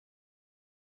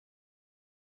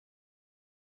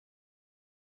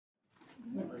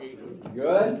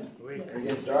Good? We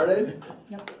get started?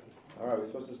 Yep. All right, we're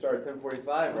supposed to start at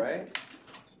 10:45, right?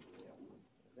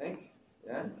 I think?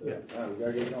 Yeah? Yeah. All right, we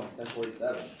gotta get going. It's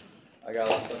 10:47. I got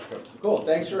a lot of stuff to cover. So cool.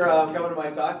 Thanks for coming to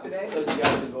my talk today. Those of you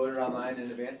guys who voted online in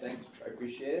advance, thanks. I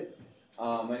appreciate it.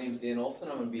 My name is Dan Olsen.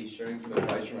 I'm going to be sharing some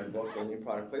advice from my book, The Lean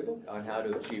Product Playbook, on how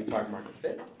to achieve product market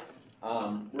fit.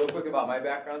 Real quick about my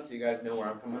background, so you guys know where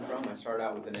I'm coming from. I started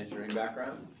out with an engineering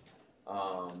background,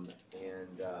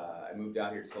 I moved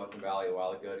out here to Silicon Valley a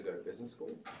while ago to go to business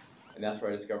school. And that's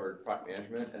where I discovered product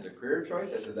management as a career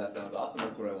choice. I said, that sounds awesome,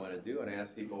 that's what I want to do. And I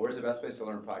asked people, where's the best place to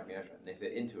learn product management? And they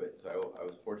said, Intuit. So I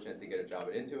was fortunate to get a job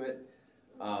at Intuit.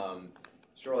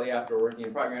 Shortly after working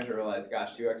in product management, I realized,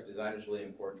 gosh, UX design is really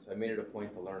important. So I made it a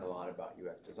point to learn a lot about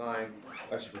UX design.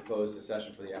 I actually proposed a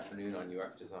session for the afternoon on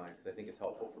UX design because I think it's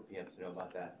helpful for PMs to know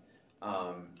about that.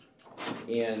 After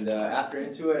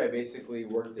Intuit, I basically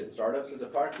worked at startups as a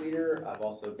product leader. I've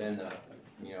also been,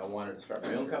 wanted to start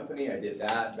my own company. I did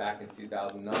that back in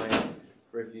 2009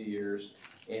 for a few years.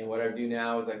 And what I do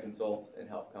now is I consult and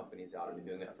help companies out. I've been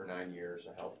doing that for 9 years.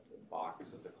 I helped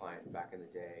Box as a client back in the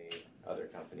day, other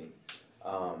companies.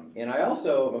 And I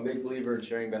also am a big believer in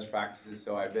sharing best practices.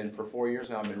 So I've been, for 4 years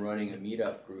now, I've been running a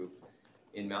meetup group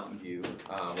in Mountain View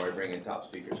where I bring in top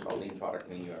speakers called Lean Product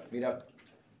Lean UX Meetup.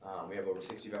 We have over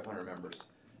 6,500 members.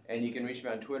 And you can reach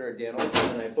me on Twitter at Dan Olsen,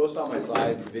 and I post all my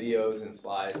slides, videos, and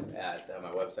slides at my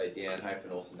website,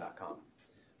 dan-olsen.com.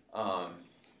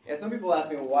 And some people ask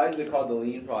me, well, why is it called the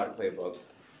Lean Product Playbook?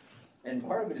 And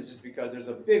part of it is just because there's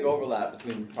a big overlap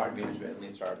between product management and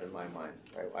Lean Startup in my mind.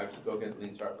 Right? I've spoken at the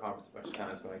Lean Startup Conference a bunch of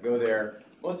times. When I go there,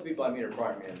 most of the people I meet are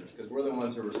product managers because we're the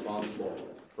ones who are responsible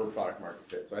for product market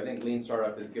fit. So I think Lean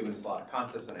Startup has given us a lot of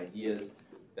concepts and ideas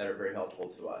that are very helpful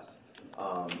to us.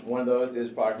 One of those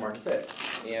is product market fit.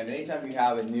 And anytime you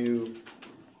have a new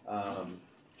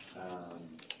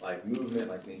like movement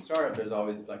like Lean Startup, there's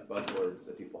always like buzzwords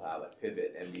that people have, like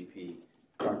pivot, MVP,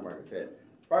 product market fit.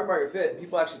 Product market fit,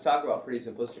 people actually talk about pretty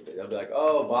simplistically. They'll be like,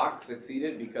 oh, Box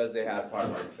succeeded because they had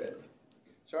product market fit.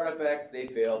 Startup X, they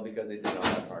failed because they did not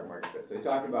have product market fit. So they're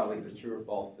talking about like this true or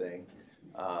false thing,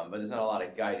 but there's not a lot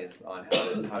of guidance on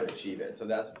how to achieve it. So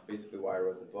that's basically why I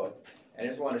wrote the book. And I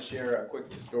just want to share a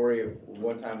quick story of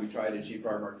one time we tried to achieve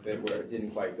product market fit where it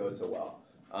didn't quite go so well.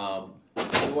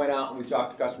 We went out and we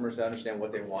talked to customers to understand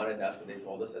what they wanted. That's what they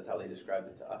told us. That's how they described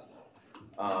it to us.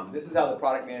 This is how the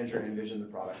product manager envisioned the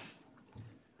product.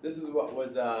 This is what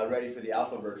was ready for the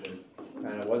alpha version.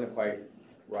 Kind of wasn't quite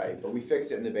right, but we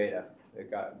fixed it in the beta. It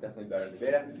got definitely better in the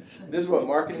beta. This is what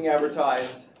marketing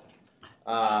advertised.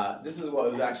 This is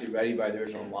what was actually ready by the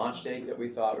original launch date that we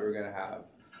thought we were going to have.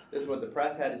 This is what the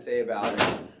press had to say about it,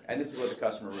 and this is what the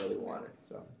customer really wanted.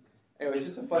 So, anyway, it's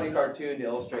just a funny cartoon to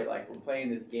illustrate like we're playing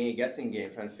this game, guessing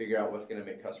game, trying to figure out what's going to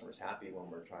make customers happy when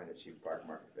we're trying to achieve product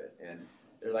market fit. And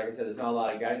there, like I said, there's not a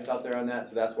lot of guidance out there on that,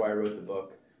 so that's why I wrote the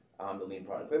book, The Lean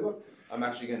Product Playbook. I'm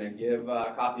actually going to give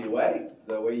a copy away.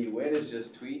 The way you win is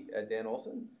just tweet at Dan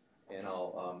Olsen, and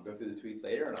I'll go through the tweets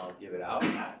later, and I'll give it out.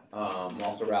 I'm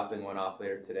also raffling one off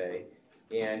later today.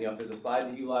 And if there's a slide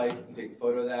that you like, you can take a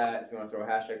photo of that. If you want to throw a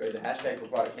hashtag, right? The hashtag for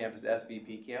Product Camp is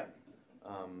SVPCamp.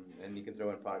 And you can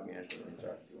throw in product management and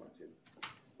start if you want to.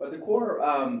 But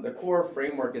the core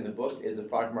framework in the book is a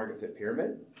product market fit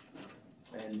pyramid.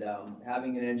 And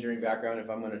having an engineering background, if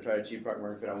I'm going to try to achieve product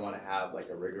market fit, I want to have like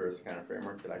a rigorous kind of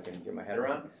framework that I can get my head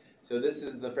around. So this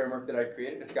is the framework that I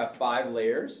created. It's got 5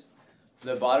 layers.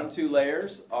 The bottom 2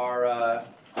 layers are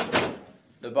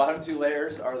the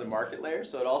market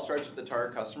layers. So it all starts with the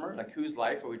target customer, like whose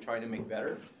life are we trying to make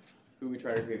better, who are we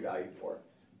trying to create value for.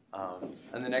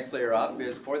 And the next layer up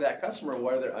is for that customer,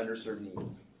 what are their underserved needs?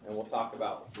 And we'll talk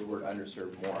about the word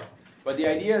underserved more. But the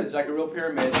idea is like a real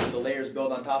pyramid, the layers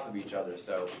build on top of each other.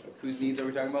 So whose needs are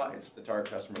we talking about? It's the target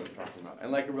customer we're talking about.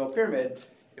 And like a real pyramid,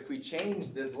 if we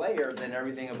change this layer, then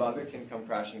everything above it can come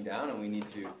crashing down, and we need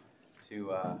to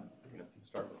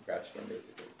start from scratch again,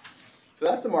 basically. So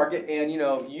that's the market, and you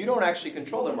don't actually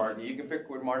control the market. You can pick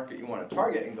what market you want to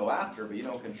target and go after, but you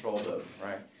don't control those,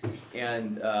 right?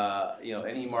 And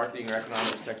any marketing or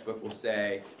economics textbook will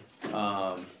say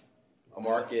a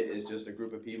market is just a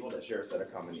group of people that share a set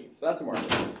of common needs. So that's a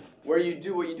market. What you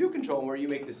do control and where you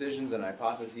make decisions and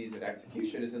hypotheses and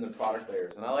execution is in the product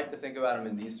layers. And I like to think about them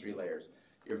in these 3 layers.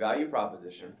 Your value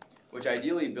proposition, which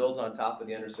ideally builds on top of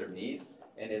the underserved needs,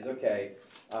 and is, okay,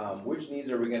 which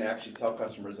needs are we going to actually tell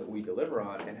customers that we deliver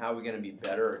on, and how are we going to be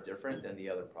better or different than the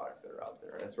other products that are out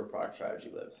there? That's where product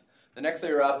strategy lives. The next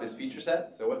layer up is feature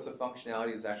set. So what's the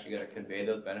functionality that's actually going to convey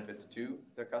those benefits to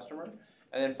the customer?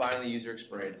 And then finally, user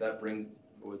experience. That brings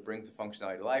the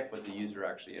functionality to life, what the user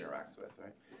actually interacts with,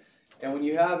 right? And when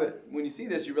you have it, when you see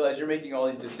this, you realize you're making all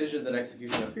these decisions and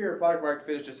execution up here. Product market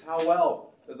fit is just how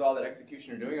well does all that execution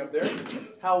you're doing up there,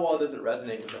 how well does it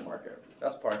resonate with the market?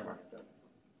 That's product market fit.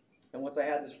 And once I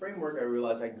had this framework, I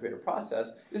realized I can create a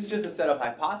process. This is just a set of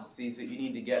hypotheses that you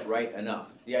need to get right enough.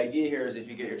 The idea here is if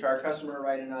you get your target customer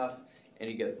right enough, and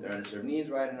you get their underserved needs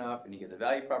right enough, and you get the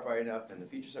value prop right enough, and the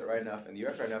feature set right enough, and the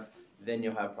UX right enough, then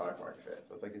you'll have product market fit.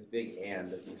 So it's like this big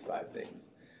and of these 5 things.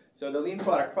 So the lean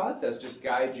product process just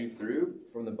guides you through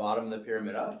from the bottom of the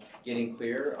pyramid up, getting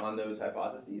clear on those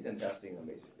hypotheses and testing them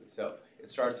basically. So it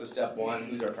starts with step 1,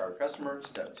 who's our target customer?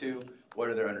 Step 2, what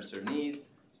are their underserved needs?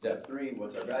 Step 3,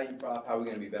 what's our value prop? How are we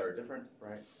going to be better or different,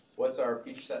 right? What's our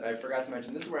feature set? And I forgot to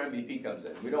mention, this is where MVP comes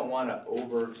in. We don't want to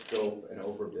over-scope and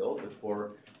overbuild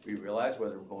before we realize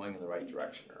whether we're going in the right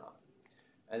direction or not.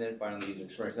 And then finally, user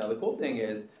experience. Now the cool thing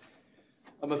is,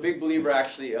 I'm a big believer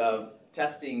actually of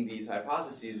testing these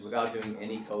hypotheses without doing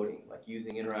any coding, like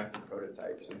using interactive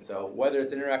prototypes. And so whether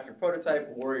it's an interactive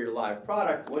prototype or your live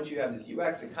product, once you have this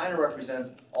UX, it kind of represents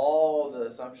all the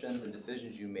assumptions and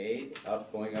decisions you made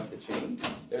going up the chain.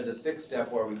 There's a 6th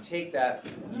step where we take that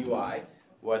UI,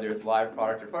 whether it's live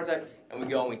product or prototype, and we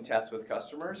go and we test with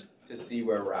customers to see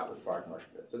where we're at with product market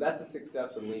fit. So that's the 6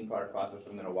 steps of the lean product process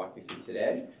I'm going to walk you through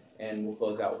today, and we'll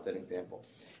close out with an example.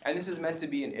 And this is meant to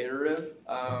be an iterative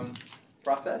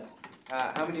process.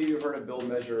 How many of you have heard of build,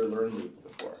 measure, learn loop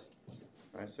before?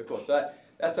 All right, so cool. So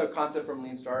that's a concept from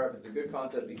Lean Startup. It's a good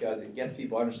concept because it gets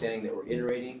people understanding that we're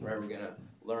iterating, right? We're going to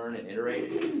learn and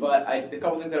iterate. But the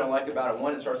couple things I don't like about it,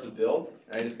 one, it starts with build.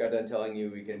 And I just got done telling you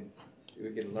we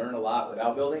can learn a lot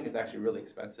without building. It's actually really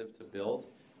expensive to build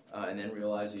and then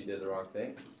realize you did the wrong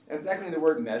thing. And secondly, the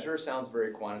word measure sounds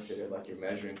very quantitative, like you're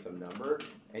measuring some number.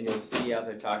 And you'll see as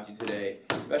I talk to you today,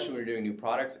 especially when you're doing new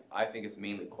products, I think it's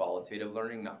mainly qualitative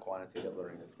learning, not quantitative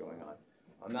learning that's going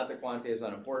on. Not that quantitative is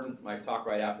not important. My talk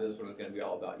right after this one is going to be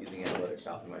all about using analytics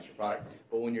to optimize your product.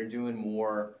 But when you're doing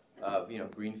more of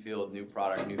greenfield, new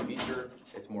product, new feature,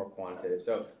 it's more quantitative.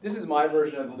 So this is my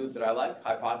version of the loop that I like.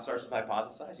 Starts with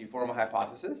hypothesize. You form a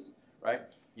hypothesis, right?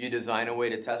 You design a way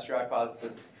to test your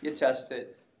hypothesis. You test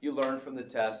it. You learn from the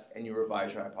test, and you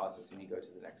revise your hypothesis, and you go to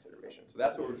the next iteration. So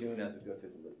that's what we're doing as we go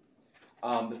through the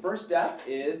loop. The first step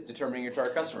is determining your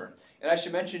target customer. And I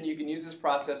should mention you can use this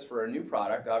process for a new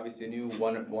product, obviously a new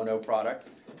 1.0 product,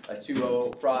 a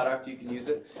 2.0 product, you can use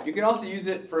it. You can also use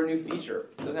it for a new feature.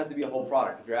 It doesn't have to be a whole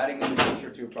product. If you're adding a new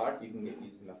feature to a product, you can use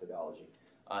this methodology.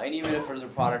 And even if there's a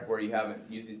product where you haven't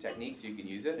used these techniques, you can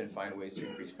use it and find ways to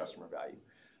increase customer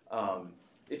value.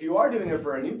 If you are doing it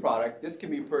for a new product, this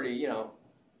can be pretty,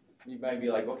 you might be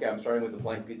like, okay, I'm starting with a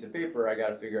blank piece of paper. I got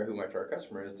to figure out who my target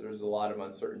customer is. There's a lot of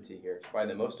uncertainty here. It's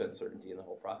probably the most uncertainty in the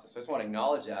whole process. So I just want to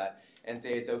acknowledge that and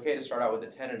say it's okay to start out with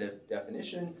a tentative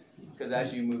definition because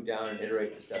as you move down and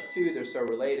iterate to step 2, they're so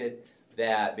related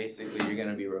that basically you're going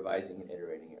to be revising and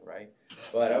iterating it, right?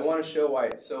 But I want to show why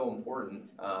it's so important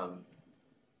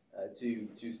to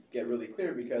get really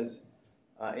clear because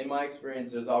in my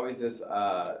experience, there's always this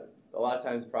a lot of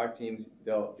times product teams,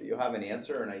 you'll have an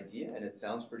answer or an idea and it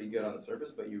sounds pretty good on the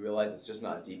surface, but you realize it's just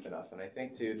not deep enough. And I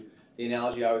think the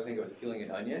analogy I always think of is peeling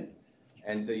an onion.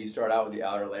 And so you start out with the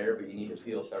outer layer, but you need to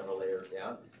peel several layers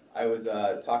down. I was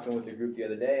talking with a group the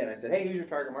other day and I said, hey, who's your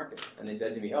target market? And they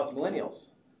said to me, oh, it's millennials.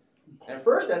 And at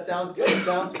first that sounds good, it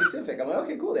sounds specific. I'm like,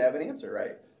 okay, cool, they have an answer,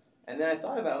 right? And then I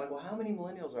thought about it, I'm like, well, how many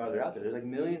millennials are there out there? There's like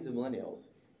millions of millennials.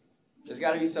 There's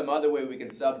got to be some other way we can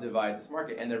subdivide this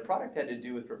market. And their product had to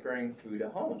do with preparing food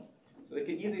at home. So they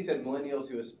could easily say millennials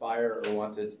who aspire or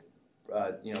want to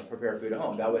prepare food at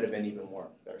home. That would have been even more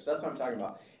better. So that's what I'm talking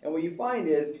about. And what you find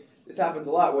is, this happens a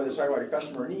lot where they're talking about your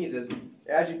customer needs, is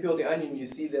as you peel the onion, you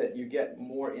see that you get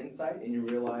more insight and you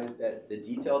realize that the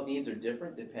detailed needs are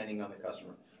different depending on the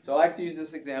customer. So I like to use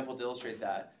this example to illustrate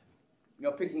that.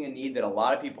 Picking a need that a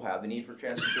lot of people have, the need for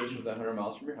transportation within 100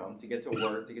 miles from your home, to get to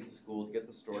work, to get to school, to get to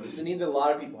the store. This is a need that a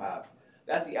lot of people have.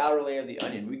 That's the outer layer of the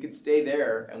onion. We could stay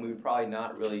there and we would probably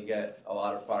not really get a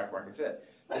lot of product market fit.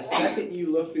 The second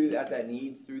you look at that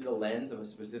need through the lens of a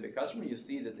specific customer, you'll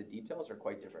see that the details are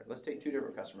quite different. Let's take 2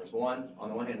 different customers. One, on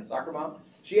the one hand, a soccer mom.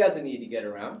 She has the need to get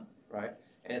around, right?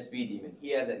 And a speed demon.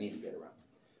 He has that need to get around.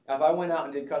 Now, if I went out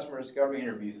and did customer discovery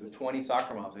interviews with 20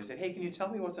 soccer moms, and I said, hey, can you tell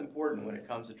me what's important when it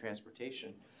comes to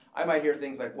transportation? I might hear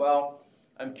things like, well,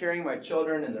 I'm carrying my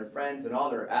children and their friends and all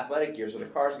their athletic gear, so the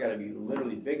car's got to be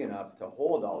literally big enough to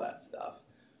hold all that stuff.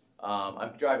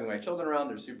 I'm driving my children around.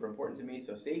 They're super important to me,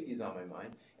 so safety's on my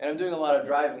mind. And I'm doing a lot of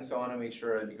driving, so I want to make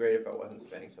sure it'd be great if I wasn't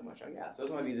spending so much on gas. Those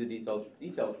might be the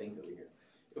detailed things that we hear.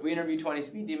 If we interview 20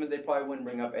 speed demons, they probably wouldn't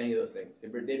bring up any of those things.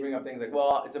 They'd bring up things like,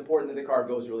 well, it's important that the car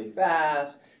goes really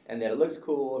fast, and that it looks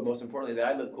cool, and most importantly, that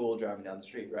I look cool driving down the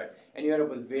street, right? And you end up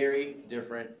with very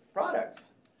different products.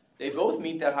 They both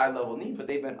meet that high-level need, but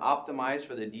they've been optimized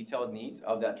for the detailed needs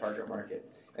of that target market.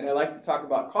 And I like to talk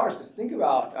about cars, because think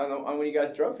about, on when you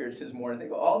guys drove here this morning,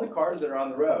 think about all the cars that are on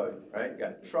the road, right? You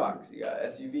got trucks, you got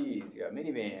SUVs, you got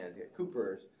minivans, you got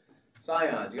Coopers,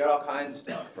 Scions, you got all kinds of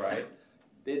stuff, right?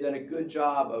 They've done a good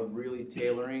job of really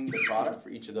tailoring the product for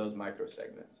each of those micro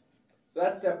segments. So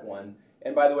that's step one.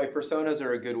 And by the way, personas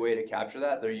are a good way to capture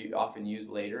that. They're often used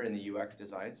later in the UX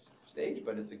design stage,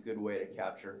 but it's a good way to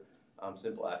capture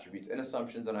simple attributes and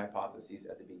assumptions and hypotheses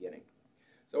at the beginning.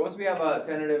 So once we have a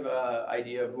tentative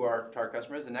idea of who our target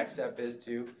customer is, the next step is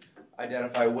to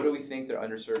identify what do we think their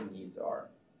underserved needs are.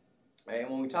 And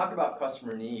when we talk about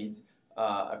customer needs,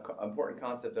 an important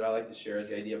concept that I like to share is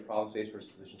the idea of problem space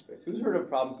versus solution space. Who's heard of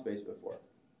problem space before?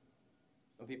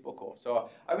 Some people, cool. So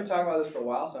I've been talking about this for a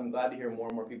while, so I'm glad to hear more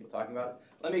and more people talking about it.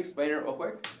 Let me explain it real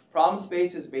quick. Problem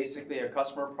space is basically a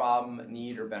customer problem,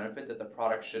 need, or benefit that the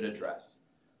product should address.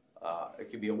 It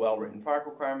could be a well-written product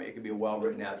requirement. It could be a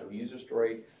well-written agile user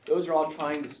story. Those are all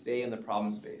trying to stay in the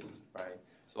problem space, right?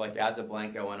 So like as a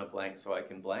blank, I want a blank so I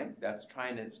can blank. That's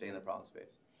trying to stay in the problem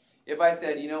space. If I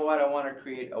said, you know what, I want to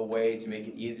create a way to make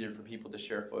it easier for people to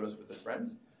share photos with their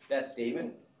friends, that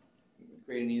statement,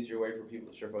 create an easier way for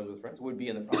people to share photos with friends, would be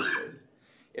in the problem space.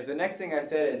 If the next thing I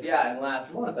said is, yeah, and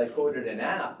last month I coded an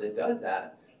app that does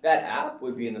that, that app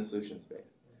would be in the solution space.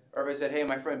 Or if I said, hey,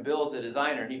 my friend Bill's a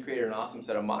designer, and he created an awesome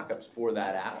set of mock-ups for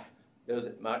that app, those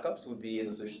mock-ups would be in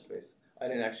the solution space. I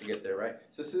didn't actually get there, right?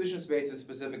 So solution space is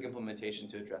specific implementation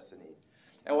to address the need.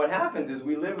 And what happens is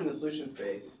we live in the solution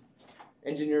space.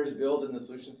 Engineers build in the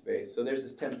solution space. So there's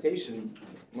this temptation.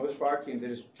 Most product teams, they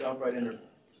just jump right into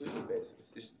solution space.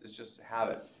 It's just a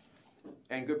habit.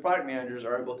 And good product managers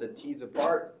are able to tease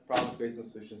apart problem space and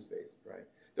solution space, right?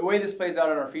 The way this plays out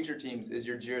on our feature teams is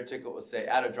your JIRA ticket will say,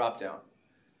 add a drop-down.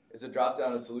 Is a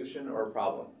drop-down a solution or a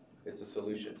problem? It's a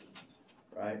solution,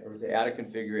 right? Or we say add a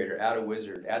configurator, add a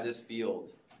wizard, add this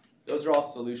field. Those are all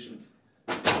solutions.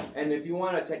 And if you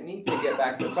want a technique to get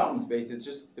back to the problem space, it's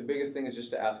just, the biggest thing is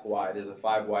just to ask why. There's a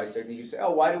 5 whys technique. You say,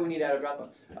 oh, why do we need to add a drop-down?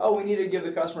 Oh, we need to give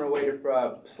the customer a way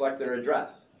to select their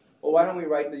address. Well, why don't we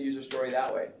write the user story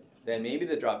that way? Then maybe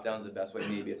the drop-down is the best way,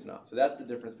 maybe it's not. So that's the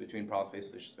difference between problem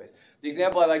space and solution space. The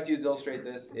example I like to use to illustrate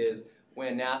this is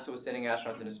when NASA was sending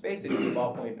astronauts into space, they needed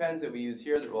ballpoint pens that we use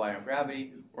here that rely on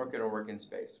gravity, weren't going to work in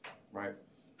space, right?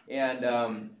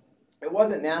 And it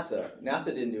wasn't NASA. NASA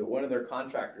didn't do it. One of their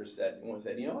contractors said,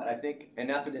 you know what, I think, and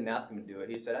NASA didn't ask him to do it.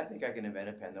 He said, I think I can invent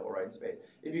a pen that will write in space.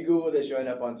 If you Google this, you'll end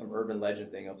up on some urban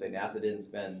legend thing. It'll say NASA didn't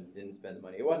spend the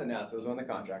money. It wasn't NASA. It was one of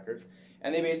the contractors.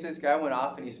 And they basically, this guy went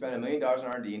off and he spent $1 million on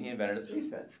R&D and he invented a space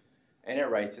pen. And it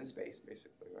writes in space,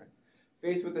 basically, right?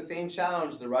 Faced with the same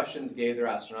challenge, the Russians gave their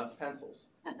astronauts pencils.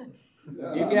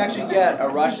 You can actually get a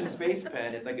Russian space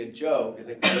pen. It's like a joke. It's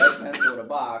like a red pencil in a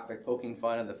box, like poking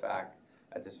fun at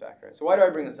this fact, right? So why do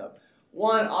I bring this up?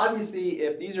 One, obviously,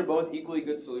 if these are both equally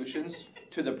good solutions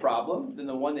to the problem, then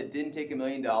the one that didn't take $1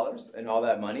 million and all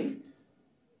that money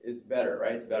is better,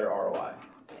 right? It's better ROI. Right?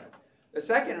 The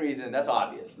second reason, that's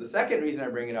obvious. The second reason I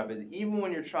bring it up is even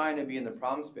when you're trying to be in the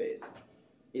problem space,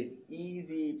 it's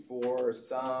easy for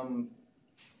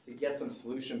to get some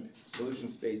solution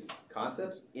space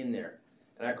concepts in there.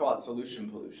 And I call it solution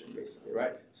pollution, basically,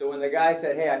 right? So when the guy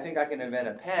said, hey, I think I can invent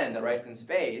a pen that writes in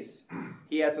space,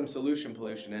 he had some solution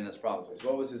pollution in his problem space.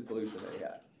 What was his pollution that he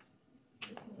had?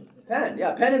 Pen.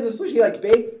 Yeah, pen is a solution. He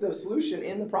baked the solution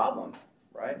in the problem,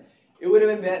 right? It would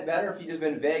have been better if he just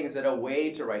been vague and said a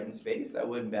way to write in space. That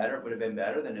would have been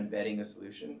better than embedding a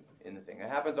solution in the thing. It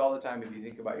happens all the time if you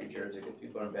think about your JIRA tickets.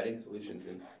 People are embedding solutions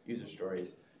in user stories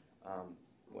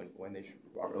when they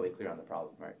aren't really clear on the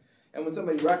problem, right? And when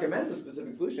somebody recommends a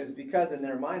specific solution, it's because in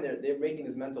their mind they're making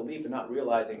this mental leap and not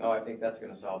realizing, oh, I think that's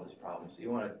going to solve this problem. So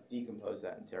you want to decompose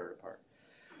that and tear it apart.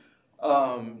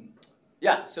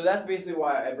 Yeah, so that's basically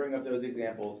why I bring up those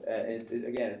examples.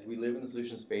 Again, we live in the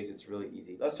solution space. It's really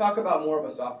easy. Let's talk about more of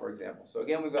a software example. So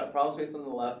again, we've got problem space on the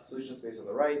left, solution space on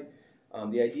the right.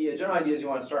 The general idea is you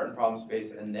want to start in problem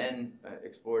space and then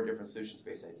explore different solution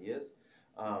space ideas.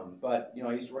 But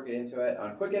I used to work at Intuit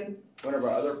on Quicken. One of our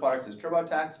other products is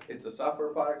TurboTax. It's a software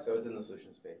product, so it's in the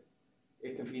solution space.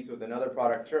 It competes with another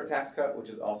product, TaxCut, which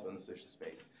is also in the solution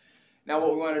space. Now,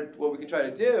 what we can try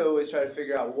to do is try to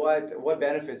figure out what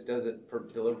benefits does it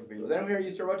deliver for people. Does anyone here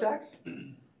use TurboTax?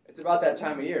 It's about that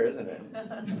time of year, isn't it?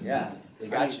 Yeah, they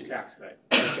got you. TaxCut.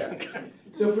 Okay.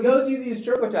 So for those of you that use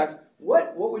TurboTax,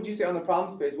 what would you say on the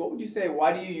problem space? What would you say?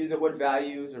 Why do you use it? What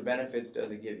values or benefits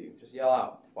does it give you? Just yell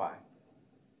out. Why?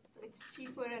 So it's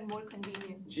cheaper and more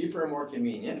convenient. Cheaper and more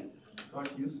convenient.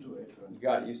 Got used to it. You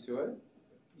got used to it.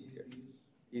 Easy to use.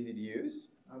 Easy to use.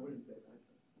 I wouldn't say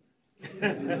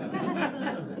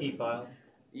that. E-file.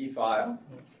 E-file.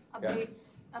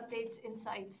 Updates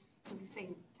insights to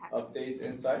save taxes. Updates,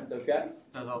 insights, okay.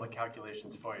 Does all the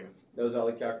calculations for you. Those are all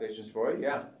the calculations for you,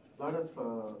 yeah. A lot of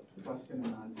question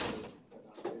and answers that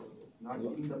are available, not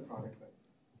in the product.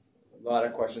 A lot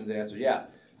of questions and answers, yeah.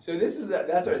 So this is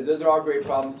those are all great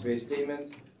problem space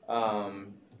statements.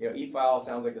 E-file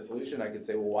sounds like a solution. I could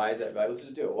say, well, why is that valuable? Let's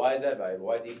just do it. Why is that valuable?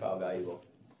 Why is e-file valuable?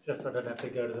 Just so I don't have to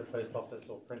go to the post office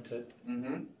or print it.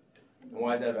 Mm-hmm. And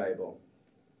why is that valuable?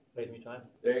 Saves me time.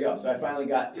 There you go. So I finally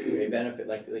got to a benefit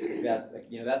that's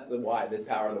that's the why, the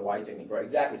power of the why technique, right?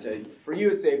 Exactly. So for you,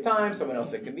 it saved time. Someone else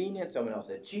said convenient. Someone else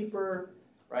said cheaper,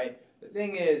 right? The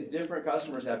thing is, different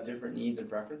customers have different needs and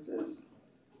preferences,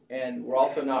 and we're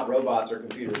also not robots or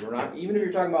computers. We're not. Even if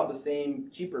you're talking about the same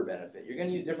cheaper benefit, you're going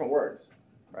to use different words,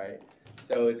 right?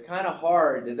 So it's kind of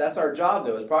hard. That's our job,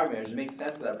 though, as product managers, to make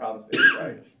sense of that problem space,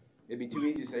 right? It'd be too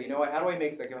easy to say, you know what? How do I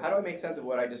make sense of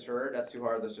what I just heard? That's too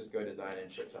hard. Let's just go design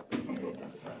and ship something.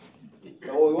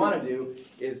 So what we want to do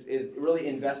is really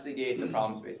investigate the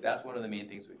problem space. That's one of the main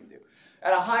things we can do.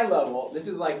 At a high level, this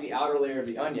is like the outer layer of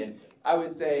the onion. I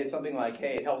would say it's something like,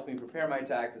 hey, it helps me prepare my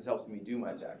taxes, helps me do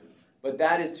my taxes. But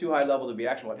that is too high level to be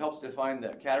actionable. It helps define the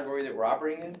category that we're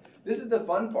operating in. This is the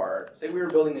fun part. Say we were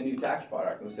building a new tax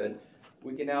product and we said,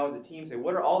 we can now as a team say,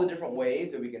 what are all the different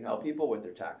ways that we can help people with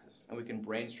their taxes? And we can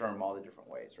brainstorm all the different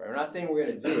ways, right? We're not saying we're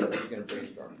going to do it, we're just going to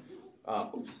brainstorm.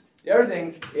 The other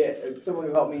thing, someone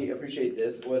who helped me appreciate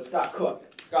this was Scott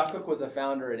Cook. Scott Cook was the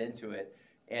founder at Intuit.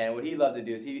 And what he loved to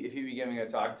do is, if he'd be giving a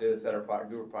talk to a set of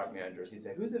group of product managers, he'd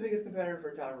say, who's the biggest competitor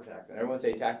for TurboTax? And everyone would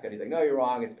say tax cut. He's like, no, you're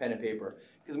wrong, it's pen and paper.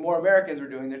 Because more Americans were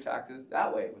doing their taxes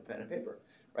that way, with pen and paper,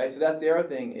 right? So that's the other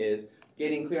thing is,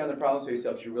 getting clear on the problem space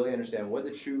helps you really understand what are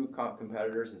the true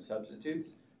competitors and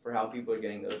substitutes for how people are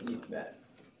getting those needs met.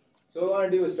 So what we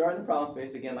want to do is start in the problem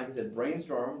space. Again, like I said,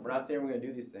 brainstorm. We're not saying we're going to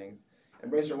do these things.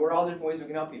 And brainstorm, what are all the different ways we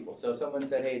can help people? So someone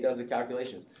said, hey, it does the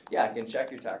calculations. Yeah, it can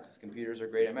check your taxes. Computers are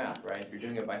great at math, right? If you're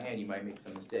doing it by hand, you might make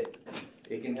some mistakes.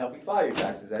 It can help you file your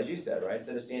taxes, as you said, right?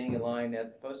 Instead of standing in line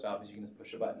at the post office, you can just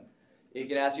push a button. It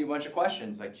can ask you a bunch of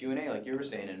questions, like Q&A, like you were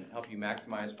saying, and help you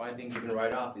maximize, find things you can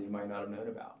write off that you might not have known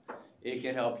about. It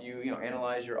can help you,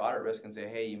 analyze your audit risk and say,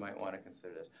 hey, you might want to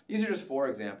consider this. These are just 4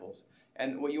 examples.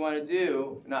 And what you want to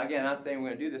do, not saying we're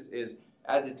going to do this, is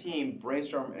as a team,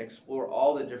 brainstorm and explore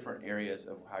all the different areas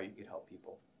of how you could help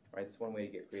people. Right? That's one way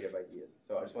to get creative ideas.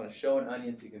 So I just want to show an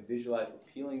onion so you can visualize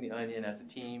we're peeling the onion as a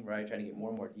team, right? Trying to get more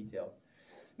and more detailed.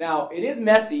 Now, it is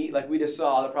messy, like we just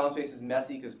saw. The problem space is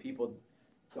messy because people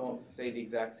don't say the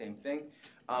exact same thing.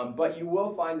 But you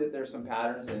will find that there's some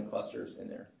patterns and clusters in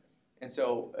there. And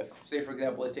so, say for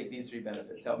example, let's take these 3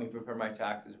 benefits. Help me prepare my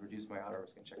taxes, reduce my audit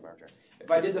risk, and check my return. If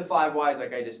I did the 5 whys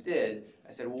like I just did,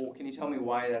 I said, well, can you tell me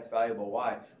why that's valuable?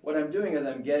 Why? What I'm doing is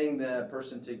I'm getting the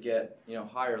person to get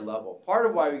higher level. Part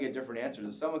of why we get different answers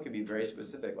is someone could be very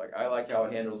specific. Like, I like how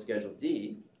it handles Schedule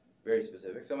D, very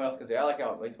specific. Someone else can say, I like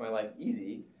how it makes my life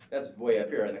easy. That's way up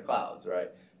here in the clouds,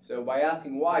 right? So by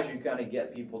asking whys, you kind of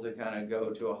get people to kind of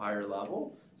go to a higher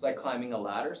level. It's like climbing a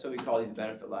ladder, so we call these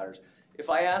benefit ladders. If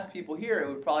I ask people here, it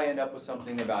would probably end up with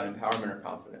something about empowerment or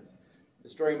confidence. The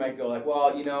story might go like,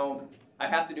 well, I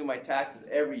have to do my taxes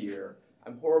every year.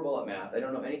 I'm horrible at math. I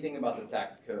don't know anything about the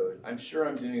tax code. I'm sure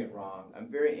I'm doing it wrong. I'm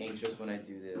very anxious when I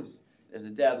do this. There's a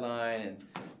deadline, and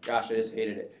gosh, I just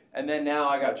hated it. And then now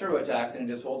I got TurboTax, and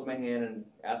it just holds my hand and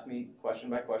asks me question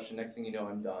by question. Next thing you know,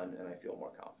 I'm done, and I feel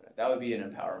more confident. That would be an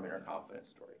empowerment or confidence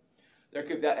story. There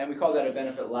could be, and we call that a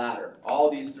benefit ladder. All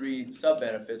these 3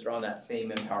 sub-benefits are on that same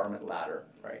empowerment ladder,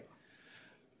 right?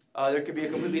 There could be a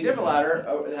completely different ladder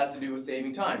that has to do with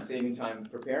saving time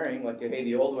preparing. Like, hey,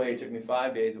 the old way it took me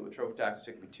 5 days, but with TurboTax it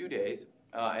took me 2 days,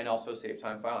 and also save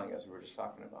time filing, as we were just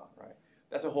talking about, right?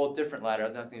 That's a whole different ladder. It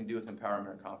has nothing to do with empowerment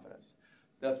or confidence.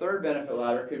 The 3rd benefit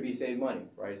ladder could be save money,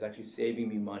 right? It's actually saving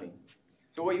me money.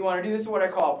 So what you want to do, this is what I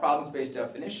call a problem space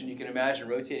definition. You can imagine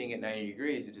rotating it 90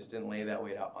 degrees. It just didn't lay that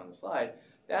way out on the slide.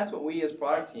 That's what we as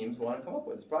product teams want to come up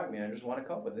with, as product managers want to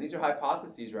come up with. And these are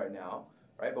hypotheses right now,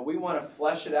 right? But we want to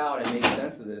flesh it out and make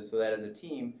sense of this so that as a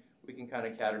team, we can kind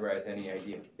of categorize any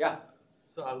idea. Yeah?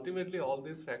 So ultimately, all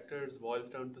these factors boils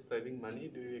down to saving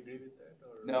money. Do you agree with that?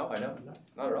 Or? No, I don't. No,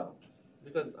 not at all.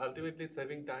 Because ultimately,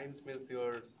 saving time means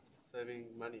you're saving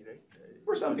money, right?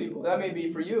 For some people. That may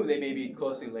be for you. They may be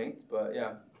closely linked, but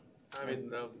yeah. I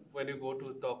mean, when you go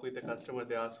to talk with a customer,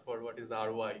 they ask for what is the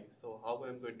ROI. So how am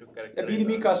I going to characterize B2B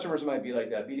that? customers might be like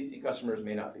that. B2C customers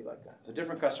may not be like that. So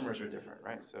different customers are different,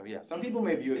 right? So yeah, some people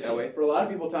may view it that way. For a lot of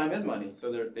people, time is money,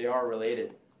 so they are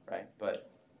related, right?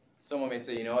 But someone may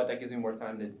say, you know what, that gives me more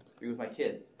time to be with my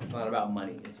kids. It's not about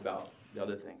money. It's about the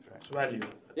other things, right? It's value.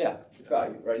 Yeah, it's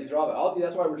value, right? These are all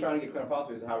that's why we're trying to get clear on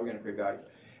possibilities of how we're going to create value.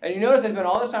 And you notice I spent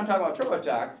all this time talking about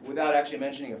TurboTax without actually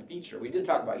mentioning a feature. We did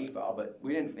talk about e-file, but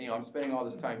we didn't, I'm spending all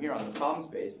this time here on the problem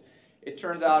space. It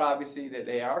turns out, obviously, that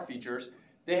they are features.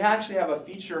 They actually have a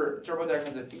feature, TurboTax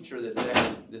has a feature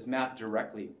that is mapped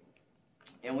directly.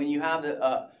 And when you have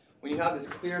this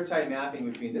clear type mapping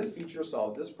between this feature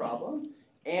solves this problem,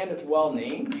 and it's well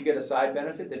named, you get a side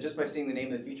benefit that just by seeing the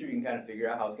name of the feature, you can kind of figure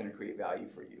out how it's going to create value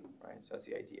for you, right? So that's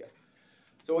the idea.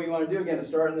 So what you want to do, again, is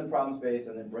start in the problem space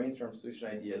and then brainstorm solution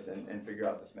ideas and figure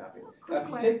out this mapping. Now,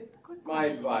 if you take my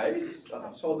advice,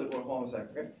 hold on a second,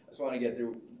 okay? I just want to get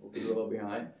through, we'll be a little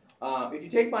behind. If you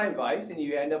take my advice and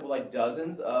you end up with like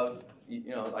dozens of,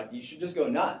 like you should just go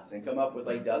nuts and come up with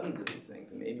like dozens of these things.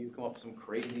 And maybe you come up with some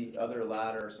crazy other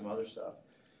ladder or some other stuff.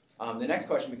 The next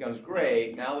question becomes,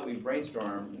 great, now that we've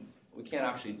brainstormed, we can't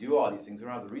actually do all these things. We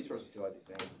don't have the resources to do all these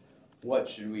things. What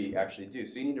should we actually do?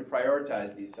 So you need to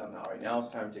prioritize these somehow. Right now it's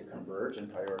time to converge and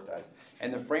prioritize.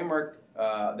 And the framework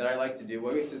that I like to do,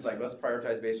 well, it's just like, let's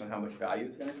prioritize based on how much value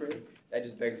it's going to create. That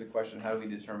just begs the question, how do we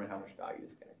determine how much value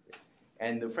it's going to create?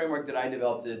 And the framework that I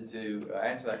developed to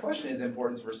answer that question is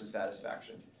importance versus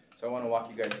satisfaction. So I want to walk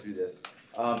you guys through this.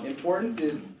 Importance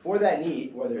is for that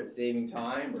need, whether it's saving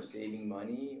time or saving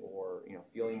money or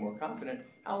feeling more confident,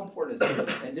 how important is it?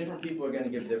 And different people are going to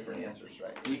give different answers,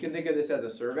 right? And you can think of this as a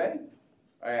survey.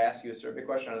 I ask you a survey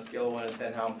question on a scale of 1 to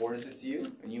 10, how important is it to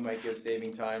you? And you might give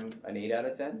saving time an 8 out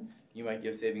of 10. You might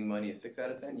give saving money a 6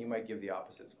 out of 10. You might give the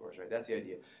opposite scores, right? That's the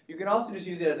idea. You can also just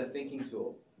use it as a thinking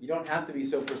tool. You don't have to be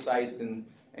so precise and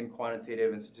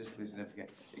quantitative and statistically significant.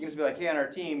 You can just be like, hey, on our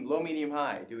team, low, medium,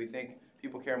 high, do we think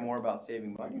people care more about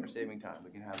saving money or saving time?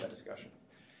 We can have that discussion.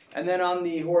 And then on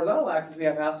the horizontal axis, we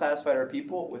have how satisfied are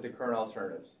people with the current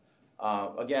alternatives.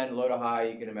 Again, low to high,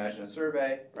 you can imagine a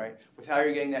survey, right? With how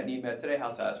you're getting that need met today, how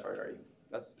satisfied are you?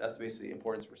 That's basically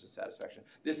importance versus satisfaction.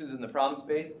 This is in the problem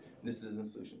space, and this is in the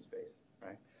solution space,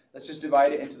 right? Let's just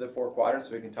divide it into the 4 quadrants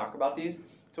so we can talk about these.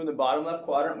 So in the bottom left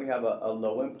quadrant, we have a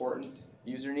low importance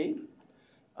user need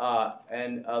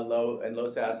and low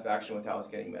satisfaction with how it's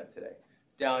getting met today.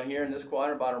 Down here in this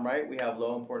quadrant, bottom right, we have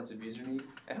low importance of user need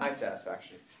and high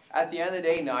satisfaction. At the end of the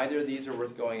day, neither of these are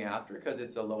worth going after because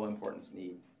it's a low importance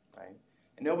need, right?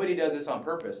 And nobody does this on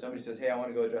purpose. Somebody says, hey, I want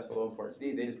to go address a low importance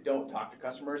need. They just don't talk to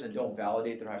customers and don't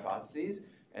validate their hypotheses,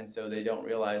 and so they don't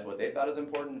realize what they thought is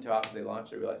important until after they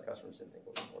launch, they realize customers didn't think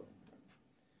it was important.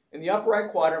 In the upper right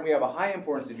quadrant, we have a high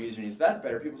importance of user need, so that's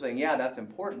better. People saying, yeah, that's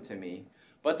important to me,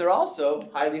 but they're also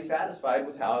highly satisfied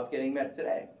with how it's getting met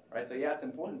today. Right? So yeah, it's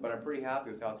important, but I'm pretty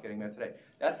happy with how it's getting met today.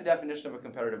 That's the definition of a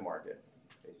competitive market,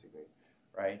 basically,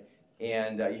 right?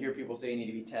 And you hear people say you need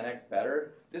to be 10x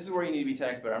better. This is where you need to be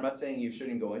 10x better. I'm not saying you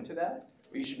shouldn't go into that,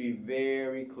 but you should be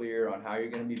very clear on how you're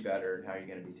going to be better and how you're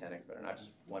going to be 10x better, not just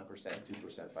 1%, 2%,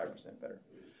 5% better.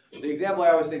 The example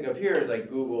I always think of here is like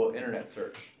Google Internet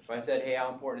search. If I said, hey,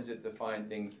 how important is it to find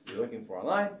things you're looking for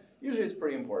online? Usually it's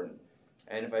pretty important.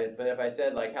 And if I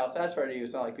said, like, how satisfied are you,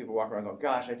 it's not like people walk around going,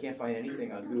 gosh, I can't find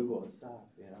anything on Google. It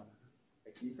sucks,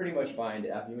 Like, you pretty much find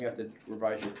it. After you have to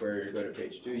revise your query or go to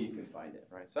page 2, you can find it,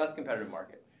 right? So that's competitive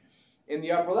market. In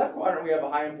the upper left quadrant, we have a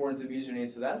high importance of user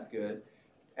needs, so that's good.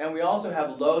 And we also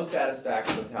have low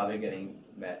satisfaction with how they're getting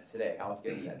met today, how it's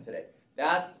getting met today.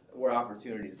 That's where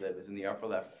opportunities live, is in the upper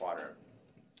left quadrant.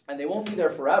 And they won't be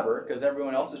there forever because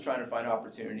everyone else is trying to find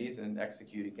opportunities and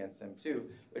execute against them too.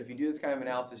 But if you do this kind of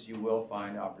analysis, you will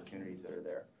find opportunities that are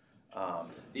there.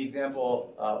 The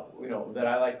example that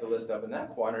I like to list up in that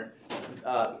quadrant,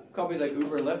 companies like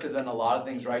Uber and Lyft have done a lot of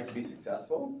things right to be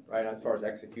successful, right, as far as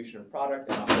execution of product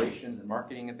and operations and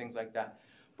marketing and things like that.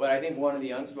 But I think one of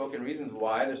the unspoken reasons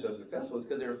why they're so successful is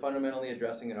because they're fundamentally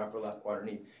addressing an upper left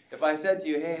quadrant need. If I said to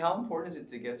you, hey, how important is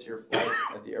it to get to your flight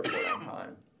at the airport on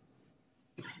time?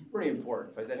 Pretty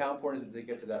important. If I said, how important is it to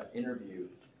get to that interview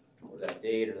or that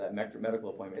date or that medical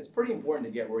appointment? It's pretty important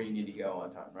to get where you need to go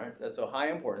on time, right? That's so high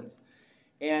importance.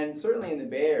 And certainly in the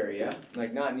Bay Area,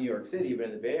 like not in New York City, but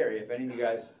in the Bay Area, if any of you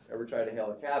guys ever tried to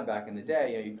hail a cab back in the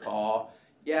day, you'd call,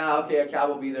 yeah, okay, a cab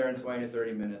will be there in 20 to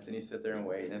 30 minutes, and you sit there and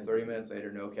wait, and then 30 minutes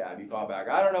later, no cab. You call back,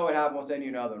 I don't know what happened, we'll send you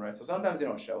another one, right? So sometimes they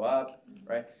don't show up,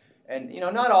 right? And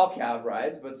not all cab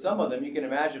rides, but some of them, you can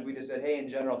imagine if we just said, hey, in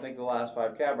general, think of the last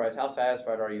 5 cab rides, how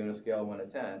satisfied are you on a scale of 1 to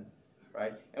 10,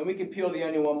 right? And we could peel the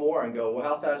onion one more and go, well,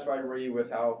 how satisfied were you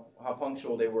with how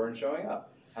punctual they were in showing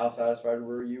up? How satisfied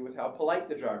were you with how polite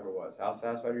the driver was? How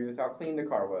satisfied were you with how clean the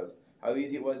car was? How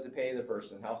easy it was to pay the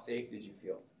person? How safe did you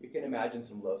feel? You can imagine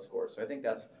some low scores. So I think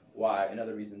that's why,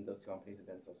 another reason those two companies have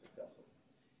been so successful.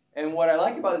 And what I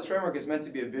like about this framework is meant to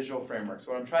be a visual framework.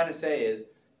 So what I'm trying to say is,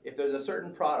 if there's a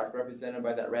certain product represented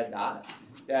by that red dot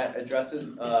that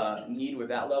addresses a need with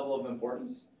that level of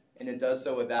importance, and it does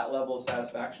so with that level of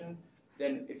satisfaction,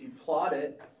 then if you plot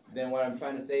it, then what I'm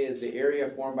trying to say is the area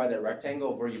formed by that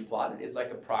rectangle where you plot it is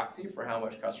like a proxy for how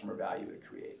much customer value it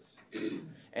creates.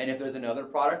 And if there's another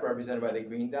product represented by the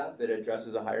green dot that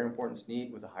addresses a higher importance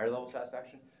need with a higher level of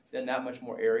satisfaction, then that much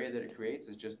more area that it creates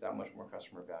is just that much more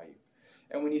customer value.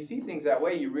 And when you see things that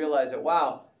way, you realize that,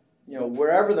 wow,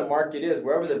 wherever the market is,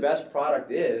 wherever the best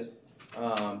product is,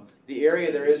 the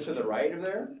area there is to the right of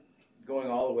there, going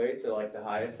all the way to like the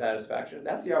highest satisfaction,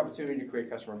 that's the opportunity to create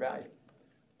customer value.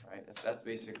 Right? That's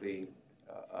basically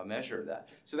a measure of that.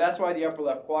 So that's why the upper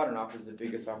left quadrant offers the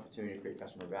biggest opportunity to create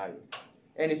customer value.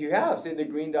 And if you have, say the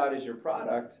green dot is your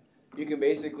product, you can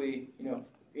basically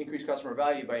increase customer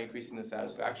value by increasing the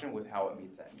satisfaction with how it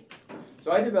meets that need.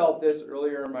 So I developed this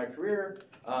earlier in my career.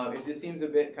 If this seems a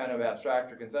bit kind of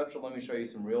abstract or conceptual, let me show you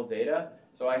some real data.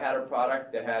 So I had a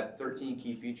product that had 13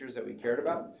 key features that we cared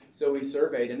about. So we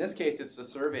surveyed, in this case it's the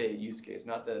survey use case,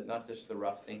 not just the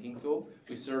rough thinking tool.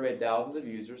 We surveyed thousands of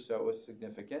users, so it was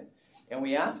significant. And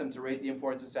we asked them to rate the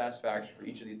importance of satisfaction for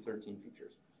each of these 13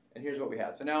 features. And here's what we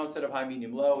had. So now instead of high,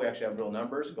 medium, low, we actually have real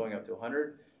numbers going up to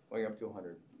 100, going up to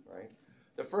 100, right?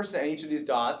 The first, and each of these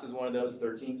dots is one of those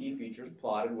 13 key features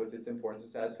plotted with its importance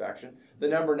and satisfaction. The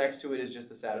number next to it is just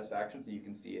the satisfaction, so you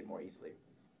can see it more easily.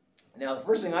 Now, the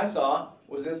first thing I saw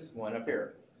was this one up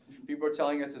here. People are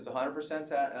telling us it's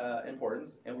 100%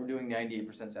 importance, and we're doing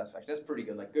 98% satisfaction. That's pretty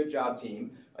good. Like, good job,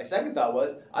 team. My second thought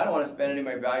was, I don't want to spend any of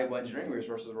my valuable engineering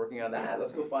resources working on that.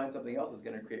 Let's go find something else that's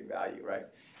going to create value, right?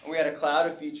 And we had a cloud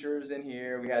of features in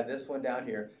here. We had this one down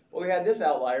here. Well, we had this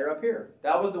outlier up here.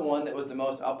 That was the one that was the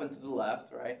most up and to the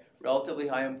left, right? Relatively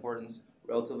high importance,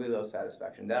 relatively low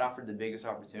satisfaction. That offered the biggest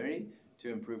opportunity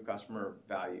to improve customer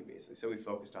value, basically. So we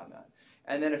focused on that.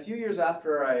 And then a few years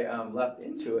after I left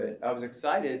Intuit, I was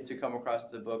excited to come across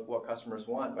the book, What Customers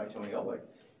Want by Tony Olsen.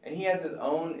 And he has his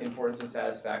own importance and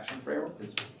satisfaction framework.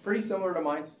 It's pretty similar to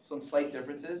mine, some slight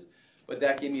differences, but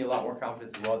that gave me a lot more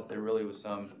confidence as well that there really was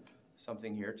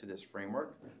something here to this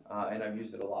framework, and I've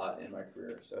used it a lot in my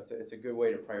career. So it's a good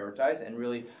way to prioritize, and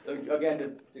really, again,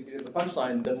 to get to the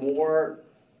punchline, the more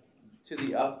to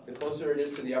the up, the closer it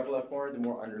is to the upper left corner, the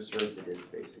more underserved it is,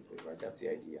 basically, right? That's the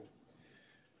idea.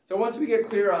 So once we get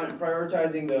clear on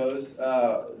prioritizing those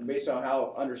based on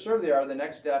how underserved they are, the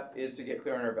next step is to get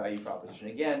clear on our value proposition.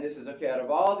 Again, this is, okay, out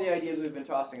of all the ideas we've been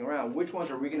tossing around, which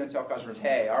ones are we going to tell customers,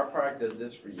 hey, our product does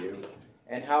this for you,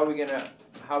 and how are we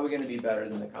going to be better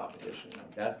than the competition?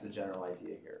 That's the general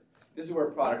idea here. This is where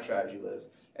product strategy lives.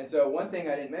 And so one thing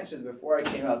I didn't mention is before I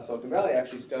came out to Silicon Valley, I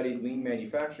actually studied lean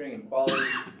manufacturing and quality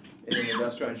in an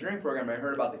industrial engineering program. I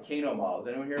heard about the Kano models.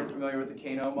 Anyone here familiar with the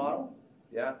Kano model?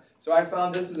 Yeah? So I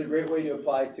found this is a great way to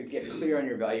apply to get clear on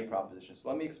your value proposition. So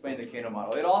let me explain the Kano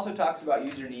model. It also talks about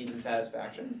user needs and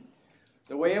satisfaction.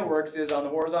 The way it works is on the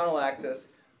horizontal axis,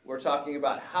 we're talking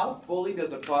about how fully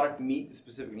does a product meet the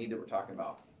specific need that we're talking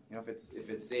about. If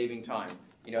it's saving time,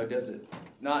 does it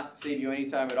not save you any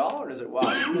time at all, or does it, wow,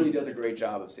 it really does a great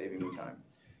job of saving me time.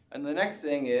 And the next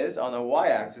thing is, on the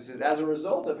y-axis, is as a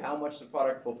result of how much the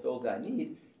product fulfills that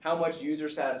need, how much user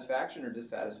satisfaction or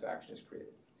dissatisfaction is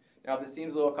created. Now, if this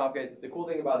seems a little complicated, the cool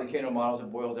thing about the Kano model is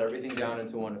it boils everything down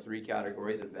into one of three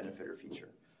categories of benefit or feature.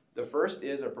 The first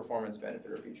is a performance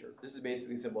benefit or feature. This is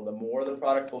basically simple. The more the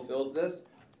product fulfills this,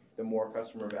 the more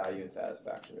customer value and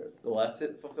satisfaction there is. The less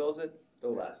it fulfills it, the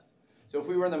less. So if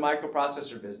we were in the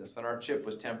microprocessor business and our chip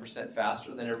was 10%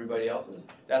 faster than everybody else's,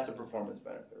 that's a performance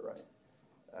benefit, right?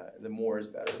 The more is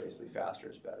better, basically faster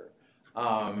is better.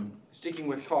 Sticking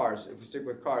with cars, if we stick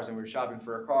with cars and we were shopping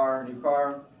for a new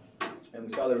car, and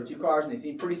we saw there were two cars and they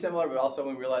seemed pretty similar, but also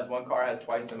when we realized one car has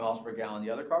twice the miles per gallon the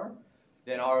other car,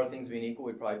 then all other things being equal,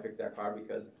 we'd probably pick that car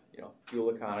because fuel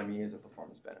economy is a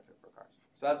performance benefit for cars.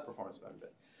 So that's performance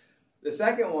benefit. The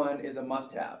second one is a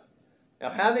must-have. Now,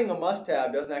 having a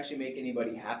must-have doesn't actually make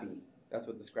anybody happy. That's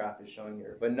what this graph is showing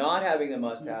here. But not having the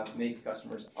must-have makes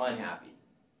customers unhappy.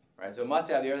 Right? So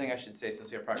must-have, the other thing I should say,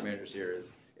 since we have product managers here, is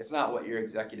it's not what your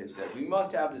executive says. We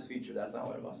must have this feature. That's not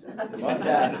what a must-have is. It's a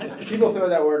must-have. People throw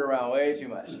that word around way too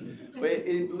much. But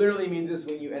it literally means this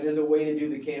when and there's a way to do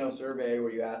the Kano survey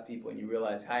where you ask people and you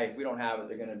realize, hey, if we don't have it,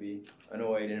 they're going to be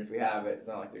annoyed. And if we have it, it's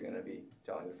not like they're going to be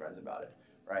telling their friends about it.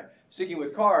 right? Sticking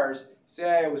with cars,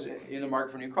 say I was in the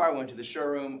market for a new car, I went to the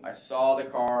showroom, I saw the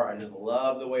car, I just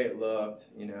loved the way it looked,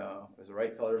 you know, it was the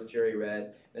right color of cherry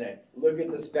red. Then I look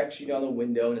at the spec sheet on the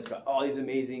window and it's got all these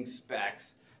amazing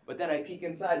specs. But then I peek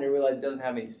inside and I realize it doesn't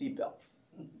have any seatbelts.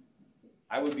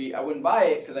 I wouldn't buy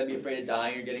it because I'd be afraid of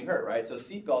dying or getting hurt, right? So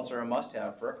seatbelts are a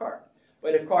must-have for a car.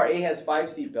 But if car A has 5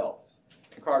 seatbelts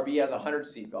and car B has 100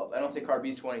 seatbelts, I don't say car B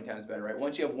is 20 times better, right?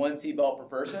 Once you have 1 seatbelt per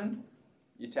person,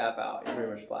 you tap out. You're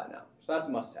pretty much flat now. So that's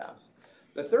must-haves.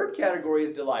 The third category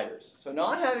is delighters. So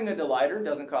not having a delighter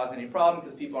doesn't cause any problem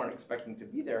because people aren't expecting to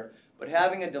be there. But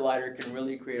having a delighter can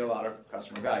really create a lot of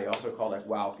customer value. Also called like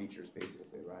wow features,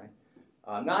 basically, right?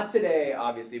 Not today,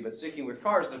 obviously, but sticking with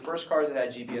cars, the first cars that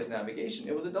had GPS navigation,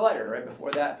 it was a delighter, right? Before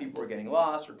that, people were getting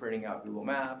lost or printing out Google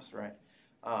Maps, right?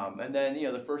 And then, you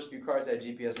know, the first few cars that had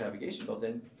GPS navigation built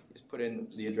in, you just put in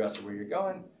the address of where you're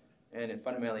going, and it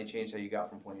fundamentally changed how you got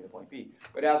from point A to point B.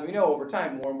 But as we know, over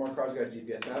time, more and more cars got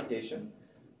GPS navigation.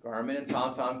 Garmin and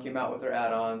TomTom came out with their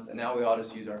add-ons, and now we all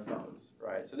just use our phones,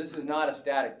 right? So this is not a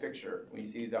static picture when you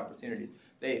see these opportunities.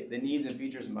 The needs and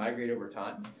features migrate over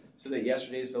time, so that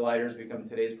yesterday's delighters become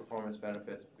today's performance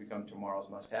benefits, become tomorrow's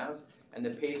must-haves, and the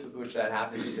pace with which that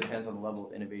happens depends on the level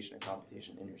of innovation and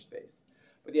competition in your space.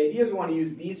 But the idea is we want to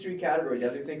use these 3 categories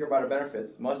as we think about our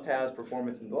benefits, must-haves,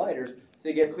 performance, and delighters,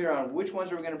 to get clear on which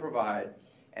ones are we going to provide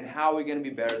and how are we going to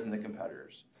be better than the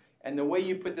competitors. And the way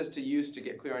you put this to use to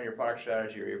get clear on your product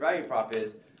strategy or your value prop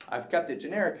is, I've kept it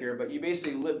generic here, but you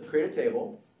basically create a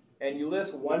table and you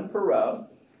list 1 per row,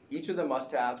 each of the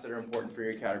must-haves that are important for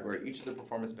your category, each of the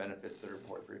performance benefits that are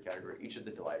important for your category, each of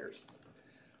the delighters.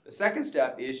 The second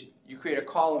step is you create a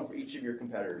column for each of your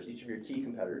competitors, each of your key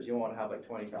competitors. You don't want to have like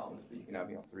 20 columns, but you can have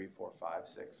 3, 4, 5,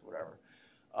 6, whatever.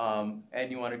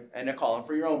 And a column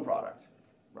for your own product,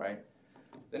 right?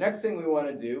 The next thing we want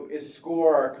to do is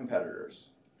score our competitors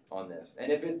on this.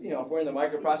 And if it's, if we're in the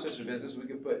microprocessor business, we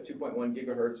could put 2.1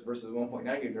 gigahertz versus 1.9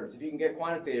 gigahertz. If you can get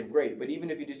quantitative, great. But even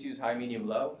if you just use high, medium,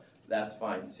 low, that's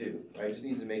fine too, right? It just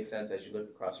needs to make sense as you look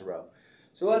across a row.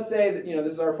 So let's say that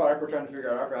this is our product. We're trying to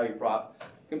figure out our value prop.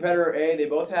 Competitor A, they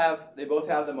both have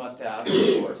the must-have,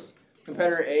 of course.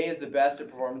 Competitor A is the best at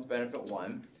performance benefit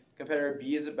 1. Competitor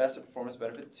B is the best at performance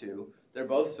benefit 2. They're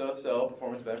both so-so,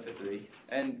 performance benefit 3.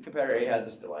 And competitor A has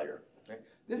this delighter. Right?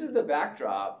 This is the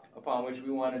backdrop upon which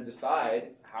we want to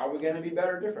decide how are we going to be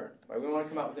better or different. Right? We want to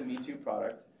come out with a Me Too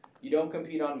product. You don't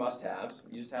compete on must-haves.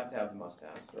 You just have to have the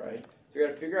must-haves, right? So you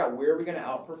got to figure out where we're going to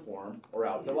outperform or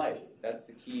out-delight. That's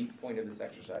the key point of this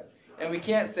exercise. And we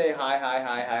can't say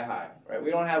high, right?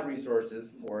 We don't have resources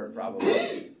for it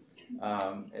probably.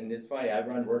 And it's funny, I've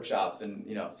run workshops and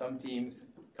some teams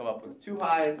come up with 2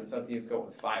 highs and some teams go up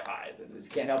with 5 highs and just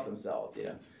can't help themselves,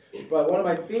 But one of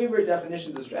my favorite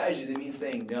definitions of strategy is it means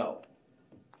saying no.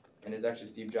 And there's actually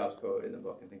Steve Jobs' quote in the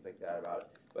book and things like that about it.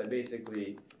 But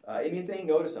basically, it means saying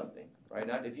no to something, right?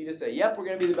 Not if you just say, yep, we're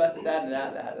going to be the best at that and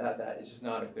that. It's just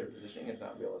not a clear positioning. It's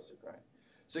not realistic, right?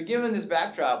 So given this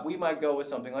backdrop, we might go with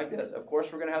something like this. Of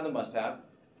course, we're going to have the must-have.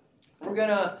 We're going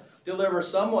to deliver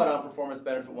somewhat on performance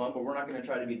benefit 1, but we're not going to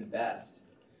try to be the best.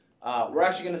 We're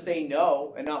actually going to say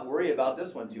no and not worry about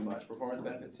this one too much, performance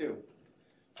benefit 2.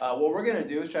 What we're going to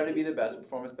do is try to be the best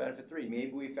performance benefit 3.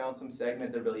 Maybe we found some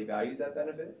segment that really values that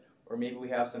benefit, or maybe we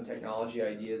have some technology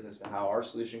ideas as to how our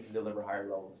solution can deliver higher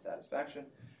levels of satisfaction.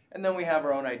 And then we have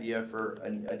our own idea for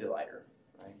a delighter.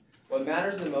 Right? What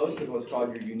matters the most is what's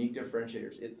called your unique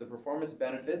differentiators. It's the performance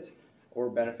benefits or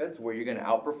benefits where you're going to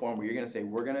outperform, where you're going to say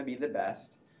we're going to be the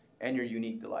best, and your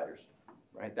unique delighters.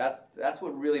 Right? That's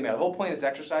what really matters. The whole point of this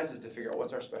exercise is to figure out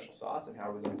what's our special sauce and how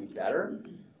are we going to be better,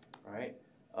 right,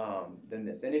 than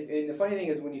this. And the funny thing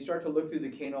is when you start to look through the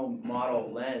Kano model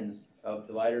lens of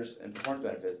delighters and performance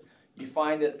benefits, you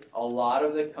find that a lot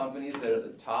of the companies that are the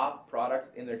top products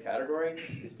in their category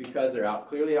is because they're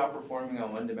clearly outperforming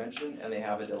on one dimension and they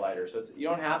have a delighter. So you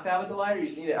don't have to have a delighter. You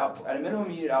just need to at a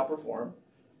minimum you need to outperform,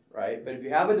 right? But if you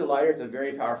have a delighter, it's a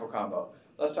very powerful combo.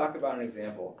 Let's talk about an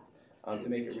example to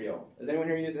make it real. Does anyone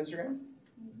here use Instagram?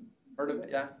 Heard of it?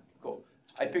 Yeah? Cool.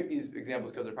 I picked these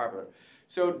examples because they're popular.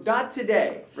 So not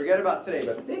today, forget about today,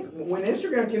 but think when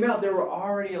Instagram came out, there were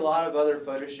already a lot of other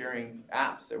photo sharing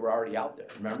apps that were already out there.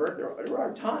 Remember? There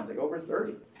were tons, like over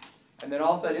 30. And then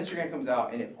all of a sudden Instagram comes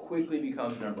out and it quickly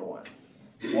becomes #1.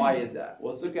 Why is that?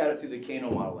 Well, let's look at it through the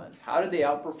Kano model lens. How did they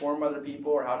outperform other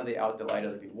people or how did they out-delight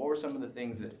other people? What were some of the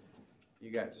things that you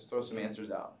guys, just throw some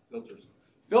answers out. Filters.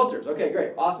 Filters, okay,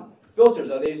 great, awesome. Filters,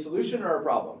 are they a solution or a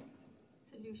problem?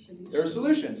 Solution. They're a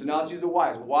solution. So now let's use the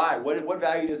whys. Why? What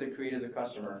value does it create as a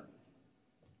customer?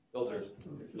 Filters.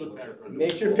 Look better.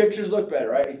 Makes your pictures look better,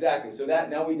 right? Exactly. So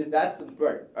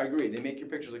right. I agree. They make your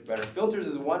pictures look better. Filters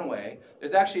is one way.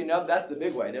 There's actually another. That's the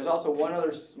big way. There's also one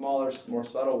other smaller, more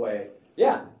subtle way.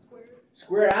 Yeah.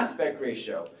 Square aspect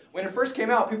ratio. When it first came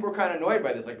out, people were kind of annoyed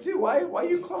by this. Like, dude, why are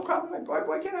you cropping my?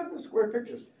 Why can't I have the square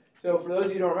pictures? So for those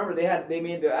of you who don't remember, they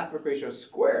made the aspect ratio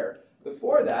square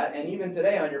before that, and even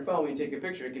today on your phone when you take a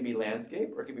picture, it can be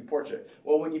landscape or it can be portrait.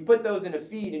 Well, when you put those in a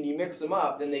feed and you mix them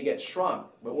up, then they get shrunk.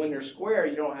 But when they're square,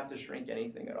 you don't have to shrink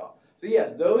anything at all. So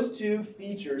yes, those two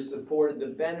features supported the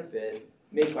benefit,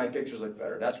 make my pictures look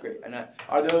better. That's great. And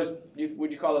are those,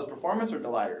 would you call those performance or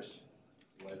delighters?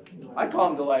 I'd call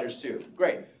them delighters too.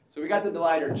 Great. So we got the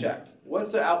delighter checked.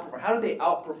 What's the outperform? How do they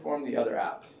outperform the other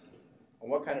apps? And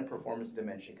what kind of performance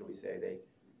dimension could we say they?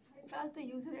 I felt the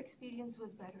user experience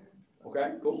was better.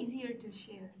 Okay, cool. It's easier to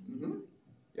share. Mm-hmm.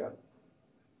 Yeah.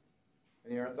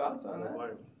 Any other thoughts on that?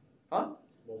 Mobile. Huh?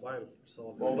 Mobile.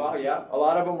 So Mobile, yeah. A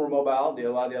lot of them were mobile. A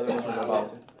lot of the other ones were mobile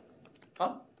too.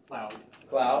 Huh? Cloud.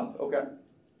 Cloud, okay.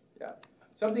 Yeah.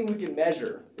 Something we can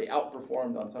measure. They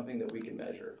outperformed on something that we can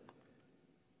measure.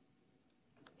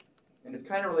 And it's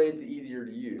kind of related to easier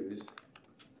to use.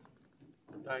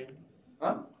 Time.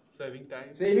 Huh? Saving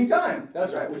time. Saving time.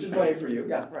 That's right, which is money for you.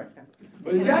 Yeah, right. Yeah.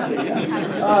 But exactly, yeah.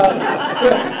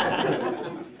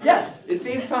 Yes, it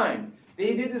saves time.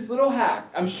 They did this little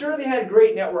hack. I'm sure they had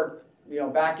great network,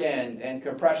 back end and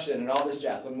compression and all this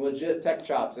jazz. Some legit tech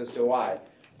chops as to why.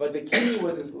 But the key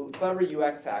was this clever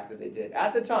UX hack that they did.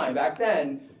 At the time, back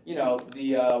then,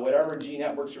 the whatever G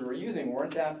networks we were using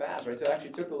weren't that fast, right? So it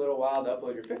actually took a little while to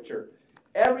upload your picture.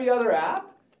 Every other app,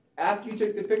 after you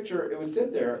took the picture, it would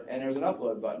sit there and there was an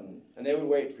upload button. And they would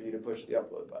wait for you to push the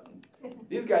upload button.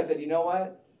 These guys said, you know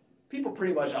what? People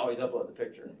pretty much always upload the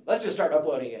picture. Let's just start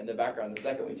uploading it in the background the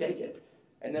second we take it.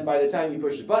 And then by the time you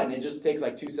push the button, it just takes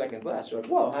like 2 seconds less. You're like,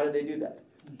 whoa, how did they do that?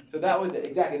 So that was it,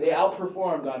 exactly. They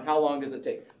outperformed on how long does it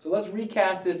take. So let's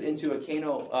recast this into a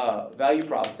Kano value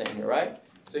prop thing here, right?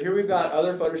 So here we've got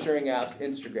other photo sharing apps,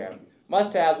 Instagram.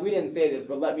 Must-haves, we didn't say this,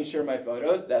 but let me share my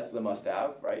photos. That's the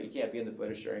must-have, right? You can't be in the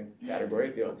photo sharing category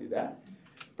if you don't do that.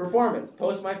 Performance,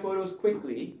 post my photos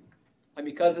quickly. And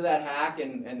because of that hack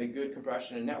and the good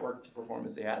compression and network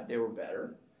performance they had, they were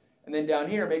better. And then down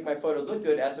here, make my photos look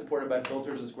good as supported by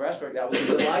filters and square aspect. That was a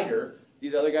little lighter.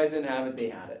 These other guys didn't have it, they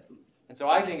had it. And so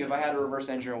I think if I had a reverse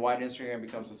engineer why did Instagram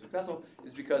become so successful,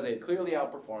 it's because they clearly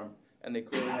outperformed and they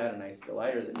clearly had a nice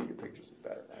delighter that made your pictures look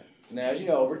better. Right? And then as you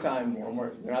know, over time, more and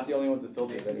more, they're not the only ones with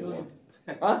filters anymore.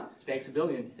 Huh? Thanks a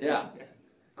billion. Yeah.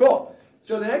 Cool.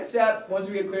 So the next step, once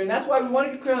we get clear, and that's why we want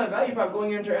to get clear on that value prop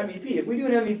going into our MVP. If we do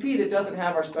an MVP that doesn't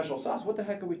have our special sauce, what the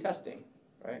heck are we testing?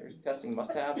 Right? We're testing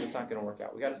must-haves, it's not going to work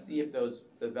out. We got to see if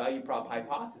the value prop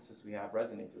hypothesis we have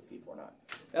resonates with people or not.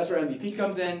 That's where MVP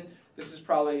comes in. This is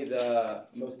probably the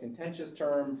most contentious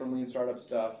term from Lean Startup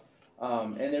stuff.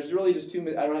 And there's really just two,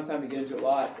 I don't have time to get into it a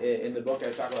lot. In the book I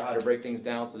talk about how to break things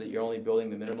down so that you're only building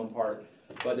the minimum part.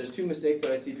 But there's two mistakes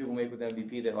that I see people make with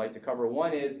MVP that I like to cover.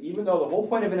 One is, even though the whole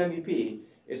point of an MVP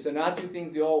is to not do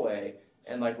things the old way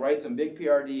and like write some big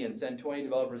PRD and send 20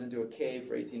 developers into a cave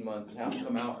for 18 months and have them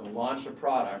come out and launch a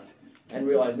product and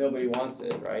realize nobody wants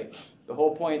it, right? The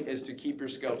whole point is to keep your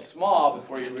scope small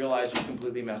before you realize you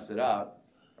completely messed it up,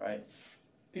 right?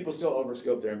 People still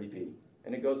overscope their MVP.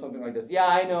 And it goes something like this. Yeah,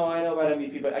 I know about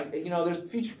MVP, but there's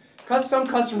feature. Some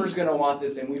customer's going to want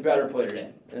this, and we better put it in.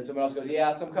 And then someone else goes,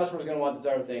 yeah, some customer's going to want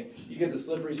this other thing. You get the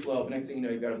slippery slope. Next thing you know,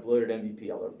 you've got a bloated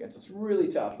MVP all over again. So it's really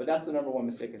tough, but that's the number one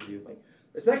mistake I see with Lean.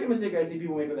 The second mistake I see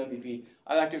people make with MVP,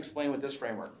 I like to explain with this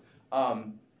framework.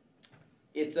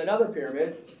 It's another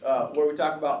pyramid where we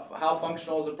talk about how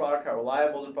functional is a product, how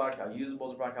reliable is a product, how usable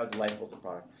is a product, how delightful is a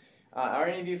product. Are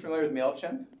any of you familiar with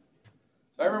MailChimp?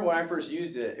 So I remember when I first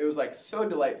used it, it was like so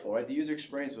delightful, right? The user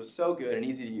experience was so good and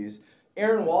easy to use.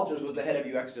 Aaron Walters was the head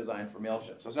of UX design for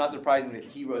MailChimp, so it's not surprising that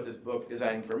he wrote this book,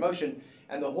 Designing for Emotion,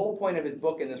 and the whole point of his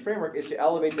book in this framework is to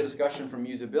elevate the discussion from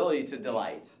usability to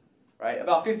delight, right?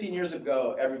 About 15 years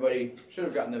ago, everybody should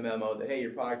have gotten the memo that, hey,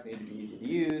 your products need to be easy to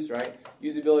use, right?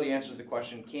 Usability answers the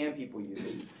question, can people use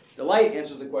it? Delight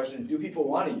answers the question, do people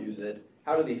want to use it?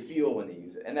 How do they feel when they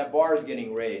use it? And that bar is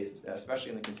getting raised, especially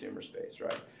in the consumer space,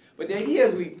 right? But the idea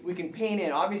is we can paint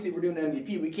in, obviously we're doing an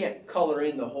MVP, we can't color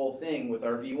in the whole thing with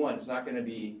our V1. It's not going to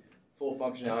be full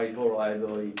functionality, full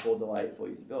reliability, full delight, full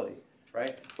usability,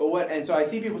 right? And so I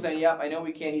see people saying, yep, I know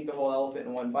we can't eat the whole elephant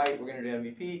in one bite, we're going to do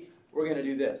MVP, we're going to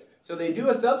do this. So they do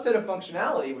a subset of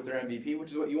functionality with their MVP,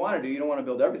 which is what you want to do, you don't want to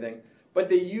build everything, but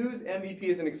they use MVP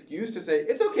as an excuse to say,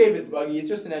 it's okay if it's buggy, it's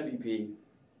just an MVP.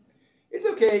 It's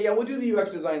okay, yeah, we'll do the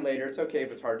UX design later, it's okay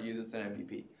if it's hard to use, it's an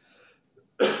MVP.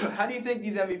 how do you think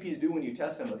these MVPs do when you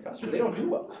test them with customers? They don't do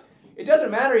well. It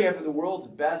doesn't matter you have the world's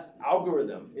best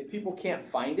algorithm. If people can't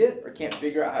find it or can't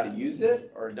figure out how to use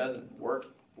it or it doesn't work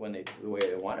the way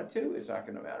they want it to, it's not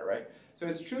going to matter, right? So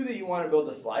it's true that you want to build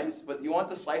a slice, but you want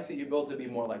the slice that you build to be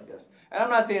more like this. And I'm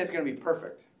not saying it's going to be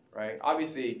perfect, right?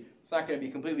 Obviously, it's not going to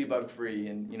be completely bug-free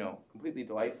and completely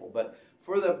delightful. But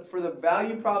for the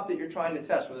value prop that you're trying to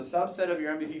test, for the subset of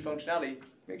your MVP functionality,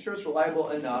 make sure it's reliable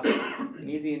enough and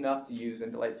easy enough to use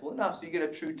and delightful enough so you get a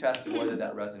true test of whether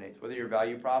that resonates, whether your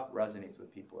value prop resonates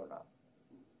with people or not.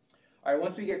 All right,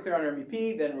 once we get clear on our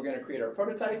MVP, then we're going to create our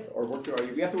prototype or work through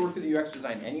we have to work through the UX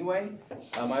design anyway.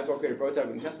 Might as well create a prototype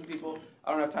we can test with people.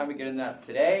 I don't have time to get into that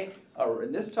today or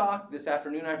in this talk. This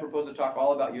afternoon I propose to talk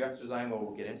all about UX design, but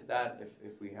we'll get into that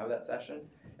if we have that session.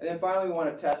 And then finally we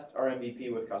want to test our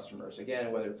MVP with customers.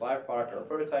 Again, whether it's live product or a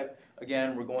prototype,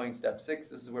 again, we're going step 6.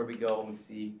 This is where we go and we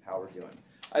see how we're doing.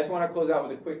 I just want to close out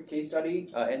with a quick case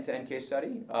study, end-to-end case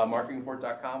study.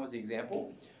 Marketingreport.com was the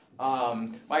example.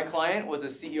 My client was a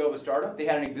CEO of a startup. They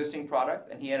had an existing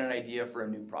product, and he had an idea for a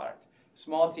new product.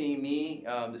 Small team, me,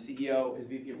 the CEO, his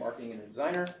VP of marketing, and a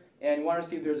designer, and he wanted to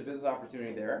see if there was a business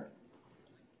opportunity there.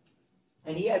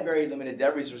 And he had very limited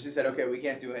dev resources. He said, okay, we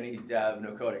can't do any dev,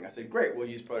 no coding. I said, great, we'll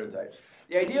use prototypes.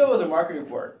 The idea was a marketing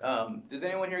report. Does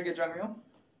anyone here get junk mail?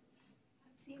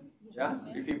 Yeah,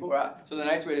 a few people. So the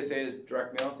nice way to say it is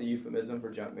direct mail. It's a euphemism for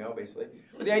junk mail, basically.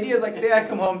 But the idea is like, say I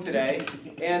come home today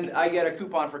and I get a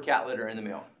coupon for cat litter in the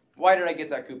mail. Why did I get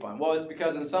that coupon? Well, it's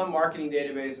because in some marketing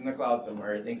database in the cloud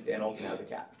somewhere, it thinks Dan Olsen has a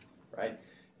cat, right?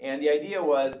 And the idea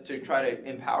was to try to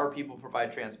empower people,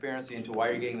 provide transparency into why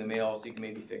you're getting the mail so you can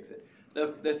maybe fix it.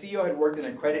 The CEO had worked in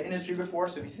the credit industry before,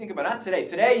 so if you think about it, not today.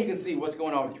 Today you can see what's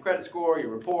going on with your credit score, your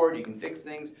report, you can fix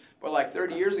things. But like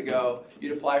 30 years ago,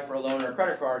 you'd apply for a loan or a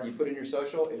credit card, you put in your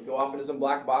social, it'd go off into some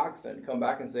black box and come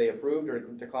back and say approved or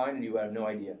declined, and you would have no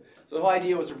idea. So the whole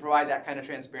idea was to provide that kind of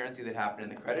transparency that happened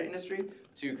in the credit industry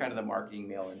to kind of the marketing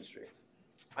mail industry.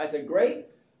 I said, great.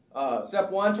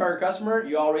 Step 1, target customer.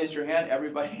 You all raised your hand.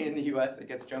 Everybody in the US that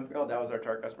gets junk mail, that was our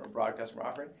target customer, broad customer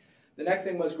offering. The next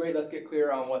thing was, great, let's get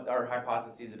clear on what our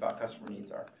hypotheses about customer needs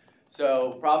are.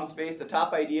 So problem space, the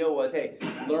top idea was, hey,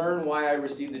 learn why I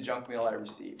received the junk mail I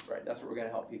received, right? That's what we're going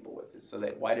to help people with, is so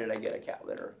that why did I get a cat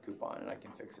litter coupon, and I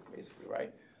can fix it basically,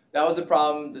 right? That was the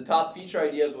problem. The top feature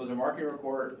ideas was a marketing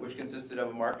report, which consisted of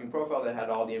a marketing profile that had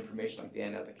all the information, like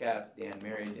Dan has a cat, Dan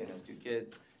married, Dan has 2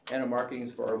 kids, and a marketing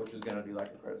score, which was going to be like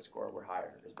a credit score where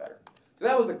higher is better. So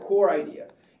that was the core idea.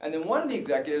 And then one of the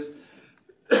executives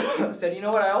said, you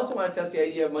know what, I also want to test the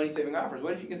idea of money-saving offers.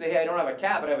 What if you can say, hey, I don't have a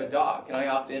cat, but I have a dog. Can I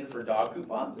opt in for dog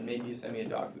coupons? And maybe you send me a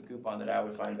dog food coupon that I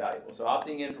would find valuable. So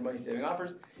opting in for money-saving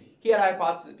offers. He had a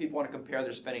hypothesis that people want to compare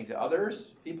their spending to others,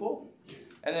 people.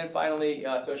 And then finally,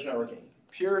 social networking.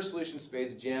 Pure solution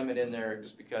space, jam it in there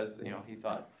just because he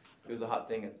thought it was a hot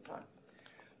thing at the time.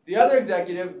 The other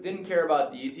executive didn't care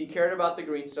about these. He cared about the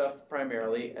green stuff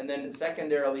primarily. And then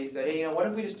secondarily, he said, hey, what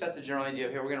if we just test the general idea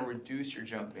of, hey, we're going to reduce your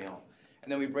junk mail.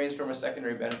 And then we brainstorm a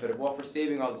secondary benefit of, well, if we're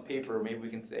saving all this paper, maybe we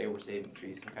can say we're saving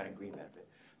trees, some kind of green benefit.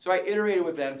 So I iterated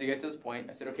with them to get to this point.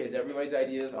 I said, okay, is everybody's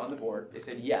ideas on the board? They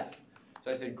said, yes. So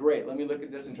I said, great, let me look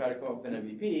at this and try to come up with an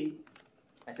MVP.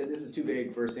 I said, this is too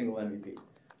big for a single MVP.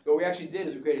 So what we actually did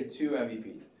is we created 2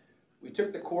 MVPs. We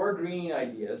took the core green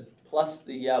ideas plus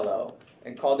the yellow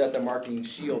and called that the marketing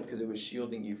shield because it was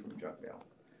shielding you from junk mail.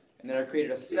 And then I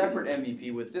created a separate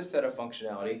MVP with this set of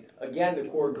functionality. Again, the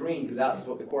core green, because that was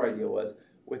what the core idea was,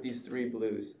 with these 3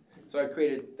 blues. So I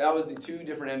created, that was the 2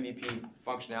 different MVP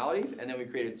functionalities, and then we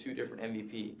created 2 different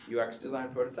MVP UX design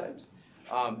prototypes.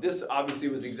 This obviously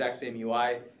was the exact same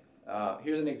UI.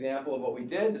 Here's an example of what we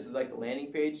did. This is like the landing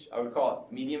page. I would call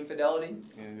it medium fidelity.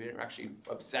 We didn't actually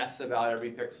obsess about every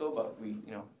pixel, but we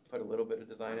put a little bit of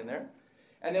design in there.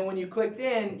 And then when you clicked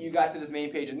in, you got to this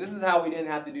main page, and this is how we didn't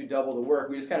have to do double the work.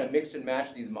 We just kind of mixed and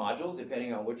matched these modules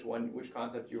depending on which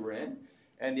concept you were in.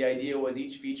 And the idea was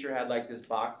each feature had like this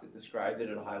box that described it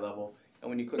at a high level. And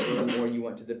when you clicked a little more, you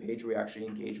went to the page where you actually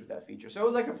engaged with that feature. So it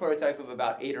was like a prototype of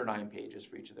about 8 or 9 pages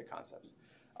for each of the concepts.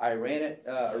 I ran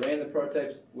the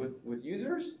prototypes with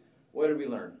users. What did we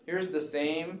learn? Here's the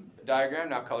same diagram,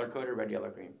 now color-coded, red, yellow,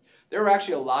 green. There were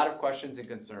actually a lot of questions and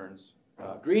concerns.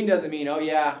 Green doesn't mean, oh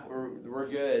yeah, we're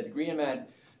good. Green meant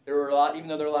there were even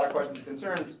though there were a lot of questions and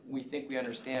concerns, we think we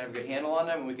understand, have a good handle on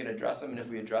them, and we can address them, and if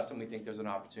we address them, we think there's an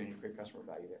opportunity to create customer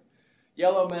value there.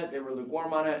 Yellow meant they were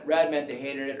lukewarm on it. Red meant they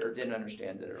hated it or didn't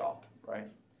understand it at all, right?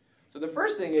 So the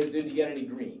first thing is, did you get any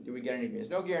green? Did we get any green? There's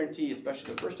no guarantee,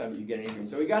 especially the first time that you get any green.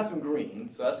 So we got some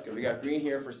green, so that's good. We got green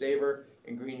here for Saver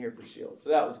and green here for Shield, so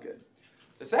that was good.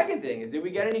 The second thing is, did we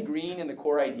get any green in the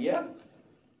core idea?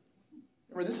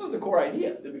 Remember, this was the core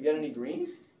idea. Did we get any green?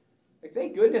 Like,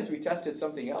 thank goodness we tested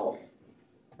something else,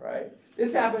 right?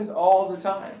 This happens all the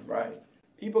time, right?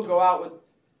 People go out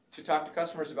to talk to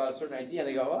customers about a certain idea, and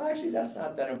they go, well, actually, that's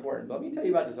not that important. But let me tell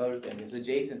you about this other thing, this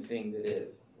adjacent thing that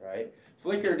is, right?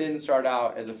 Flickr didn't start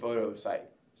out as a photo site.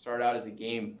 It started out as a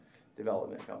game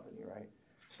development company, right?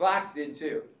 Slack did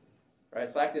too, right?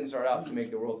 Slack didn't start out to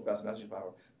make the world's best messaging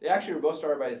platform. They actually were both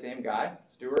started by the same guy,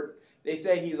 Stuart. They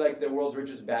say he's like the world's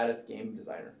richest, baddest game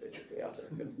designer, basically, out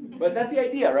there. But that's the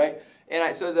idea, right?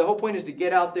 And so the whole point is to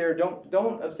get out there.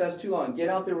 Don't obsess too long. Get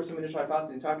out there with some initial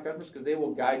hypotheses and talk to customers because they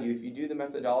will guide you. If you do the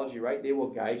methodology right, they will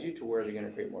guide you to where they're going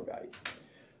to create more value.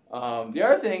 The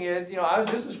other thing is, I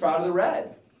was just as proud of the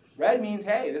red. Red means,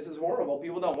 hey, this is horrible.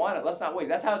 People don't want it. Let's not waste.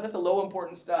 That's a low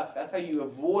important stuff. That's how you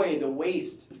avoid the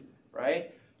waste,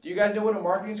 right? Do you guys know what a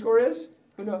marketing score is?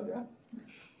 Who knows that?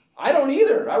 I don't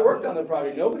either. I worked on the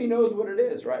project. Nobody knows what it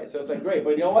is, right? So it's like, great.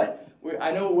 But you know what?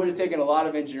 I know it would have taken a lot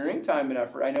of engineering time and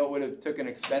effort. I know it would have taken an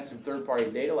expensive third-party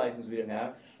data license we didn't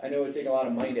have. I know it would take a lot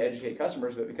of money to educate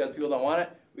customers, but because people don't want it,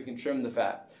 we can trim the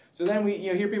fat. So then we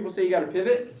hear people say you got to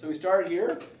pivot. So we started here,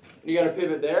 and you got to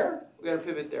pivot there. We got to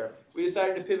pivot there. We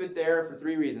decided to pivot there for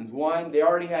 3 reasons. One, they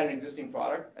already had an existing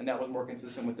product, and that was more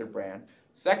consistent with their brand.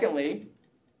 Secondly,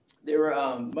 they were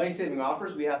money-saving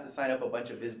offers. We have to sign up a bunch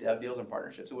of biz dev deals and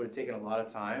partnerships. It would have taken a lot of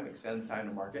time, extended time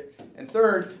to market. And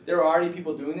third, there were already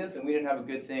people doing this, and we didn't have a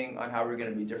good thing on how we were going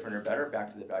to be different or better.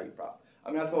 Back to the value prop.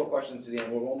 I'm going to throw questions to the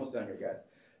end. We're almost done here, guys.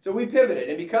 So we pivoted,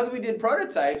 and because we did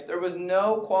prototypes, there was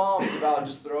no qualms about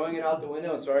just throwing it out the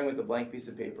window and starting with a blank piece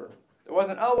of paper. There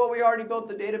wasn't, oh, well, we already built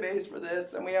the database for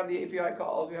this, and we have the API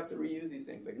calls. We have to reuse these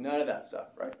things. Like, none of that stuff,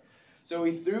 right? So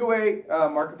we threw away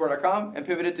marketboard.com and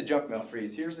pivoted to junk mail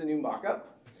freeze. Here's the new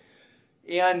mock-up.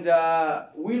 And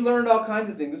we learned all kinds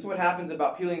of things. This is what happens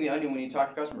about peeling the onion when you talk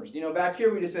to customers. Back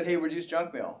here we just said, hey, reduce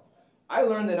junk mail. I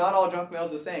learned that not all junk mail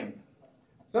is the same.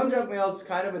 Some junk mail is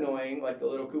kind of annoying, like the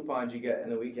little coupons you get in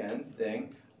the weekend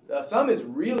thing. Some is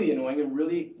really annoying and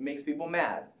really makes people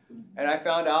mad. And I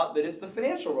found out that it's the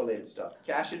financial related stuff.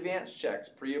 Cash advance checks,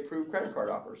 pre-approved credit card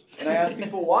offers. And I asked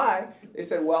people why. They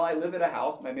said, well, I live at a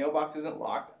house. My mailbox isn't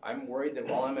locked. I'm worried that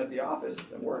while I'm at the office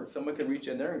at work, someone could reach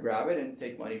in there and grab it and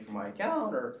take money from my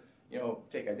account or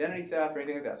take identity theft or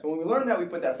anything like that. So when we learned that, we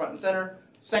put that front and center.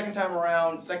 Second time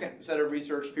around, second set of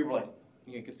research, people were like,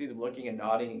 you could see them looking and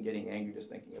nodding and getting angry just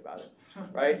thinking about it,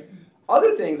 right?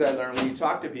 Other things I learned when you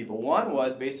talk to people. One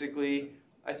was basically,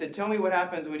 I said, tell me what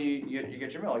happens when you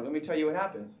get your mail. Like, let me tell you what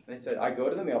happens. And they said, I go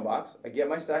to the mailbox, I get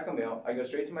my stack of mail, I go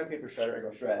straight to my paper shredder, I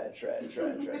go shred, shred,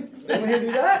 shred, shred. Anyone here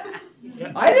do that?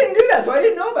 Yeah. I didn't do that, so I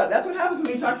didn't know about it. That's what happens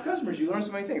when you talk to customers. You learn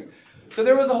so many things. So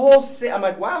there was a whole, I'm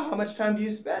like, wow, how much time do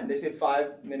you spend? They say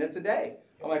 5 minutes a day.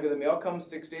 I'm like, well, the mail comes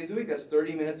 6 days a week. That's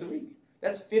 30 minutes a week.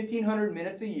 That's 1,500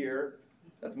 minutes a year.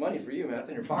 That's money for you, man. That's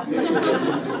in your pocket.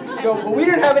 But we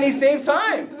didn't have any save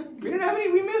time. We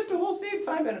missed a whole save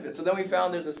time benefit. So then we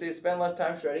found there's a spend less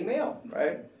time shredding mail,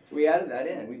 right? So we added that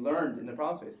in. We learned in the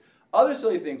problem space. Other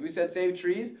silly things. We said save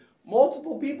trees.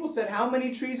 Multiple people said, how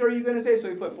many trees are you going to save? So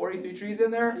we put 43 trees in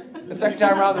there. The second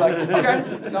time around, they're like,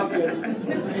 okay, sounds good.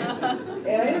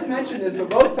 And I didn't mention this,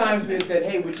 but both times we had said,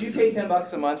 hey, would you pay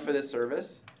 $10 a month for this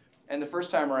service? And the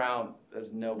first time around,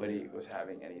 nobody was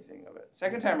having anything of it.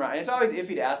 Second time around, and it's always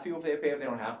iffy to ask people if they pay if they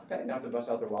don't have to pay. They don't have to bust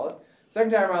out their wallet.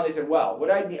 Second time around, they said, well,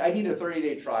 I need a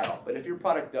 30-day trial. But if your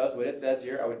product does what it says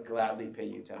here, I would gladly pay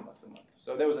you $10 a month.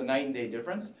 So there was a 9-day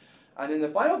difference. And then the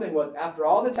final thing was, after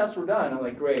all the tests were done, I'm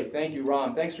like, great, thank you,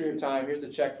 Ron. Thanks for your time. Here's the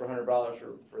check for $100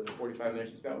 for the 45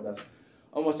 minutes you spent with us.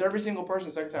 Almost every single person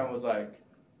the second time was like,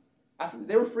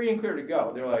 they were free and clear to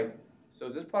go. They were like, so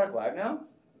is this product live now?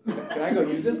 Can I go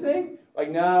use this thing? Like,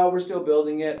 no, we're still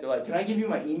building it. They're like, can I give you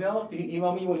my email? Can you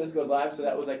email me when this goes live? So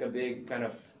that was like a big kind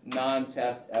of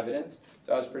non-test evidence.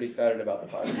 So I was pretty excited about the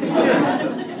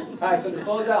product. All right, so to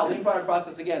close out, lean product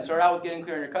process again. Start out with getting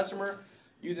clear on your customer.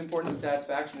 Use importance and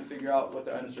satisfaction to figure out what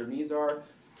their underserved needs are.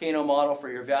 Kano model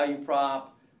for your value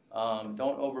prop.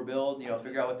 Don't overbuild.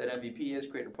 Figure out what that MVP is.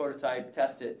 Create a prototype.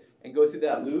 Test it. And go through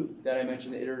that loop that I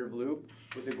mentioned, the iterative loop,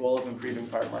 with the goal of improving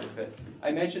product market fit. I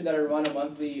mentioned that I run a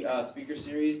monthly speaker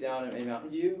series down in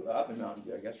Mountain View, up in Mountain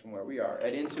View, I guess, from where we are,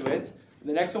 at Intuit.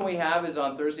 The next one we have is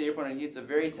on Thursday, April 19th. It's a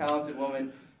very talented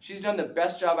woman. She's done the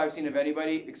best job I've seen of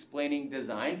anybody explaining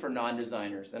design for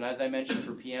non-designers. And as I mentioned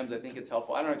for PMs, I think it's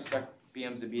helpful. I don't expect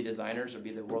PMs to be designers or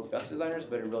be the world's best designers,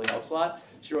 but it really helps a lot.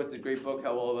 She wrote this great book,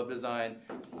 How Well Above Design.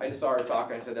 I just saw her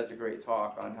talk and I said, that's a great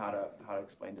talk on how to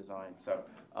explain design. So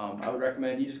I would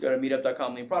recommend you just go to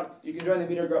meetup.com, Lean Product. You can join the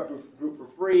meetup group for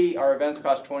free. Our events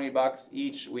cost $20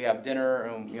 each. We have dinner,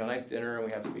 and nice dinner, and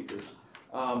we have speakers.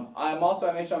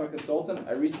 I mentioned I'm a consultant.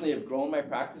 I recently have grown my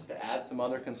practice to add some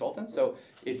other consultants. So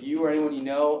if you or anyone you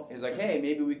know is like, hey,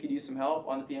 maybe we could use some help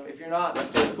on the PM. If you're not, that's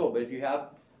totally cool. But if you have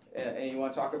and you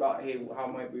want to talk about, hey, how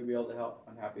might we be able to help,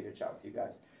 I'm happy to chat with you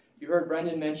guys. You heard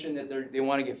Brendan mention that they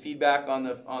want to get feedback on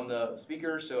the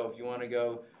speakers. So if you want to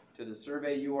go to the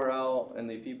survey URL and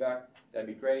leave feedback, that'd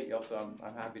be great. Also,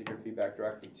 I'm happy to hear feedback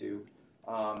directly too.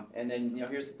 And then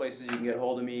here's the places you can get a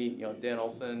hold of me. Dan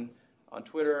Olsen on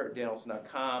Twitter,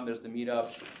 danolsen.com. There's the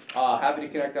meetup. Happy to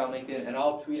connect on LinkedIn, and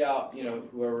I'll tweet out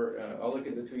whoever. I'll look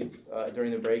at the tweets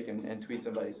during the break and tweet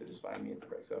somebody. So just find me at the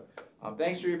break. So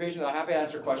thanks for your patience. I'm happy to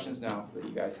answer questions now that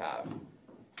you guys have.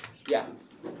 Yeah.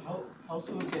 How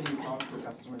soon can you talk to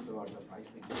customers about the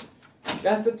pricing?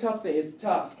 That's a tough thing. It's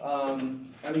tough.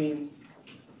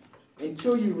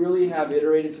 Until you really have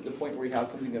iterated to the point where you have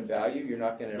something of value, you're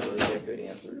not going to really get good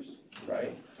answers,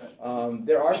 right?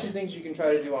 There are some things you can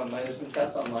try to do online. There's some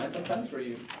tests online sometimes where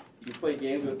you play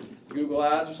games with Google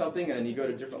Ads or something, and then you go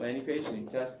to a different landing page and you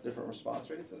test different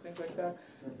response rates and things like that.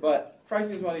 But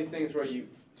pricing is one of these things where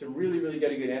to really, really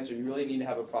get a good answer, you really need to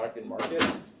have a product in market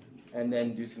and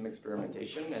then do some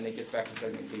experimentation. And it gets back to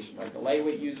segmentation. Like the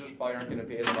lightweight users probably aren't going to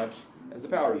pay as much as the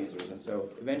power users, and so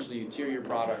eventually you tier your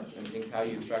product and think how do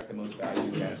you extract the most value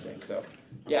kind of thing. So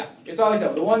yeah, it's always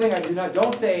up. The one thing I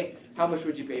don't say how much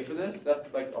would you pay for this.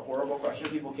 That's like a horrible question.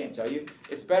 People can't tell you.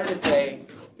 It's better to say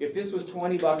if this was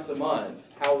 $20 a month,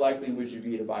 how likely would you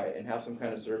be to buy it, and have some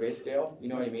kind of survey scale. You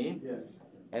know what I mean? Yeah.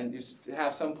 And just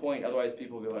have some point. Otherwise,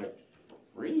 people will be like,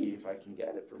 free if I can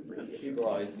get it for free. People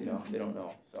always they don't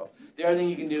know. So the other thing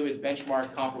you can do is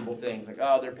benchmark comparable things. Like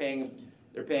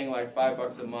they're paying like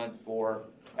 $5 a month for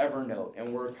Evernote,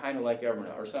 and we're kind of like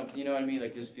Evernote or something. You know what I mean?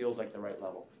 Like this feels like the right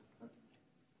level.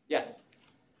 Yes.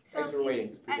 So thanks for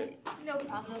waiting. no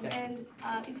problem. Yeah. And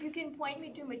if you can point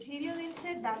me to material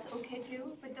instead, that's okay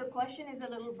too. But the question is a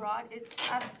little broad.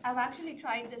 I've actually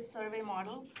tried this survey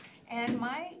model, and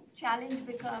my challenge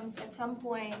becomes at some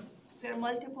point there are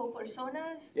multiple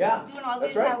personas. Yeah, You don't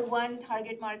always that's right. have one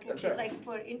target market. That's right. Like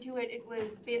for Intuit, it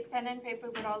was pen and paper,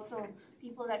 but also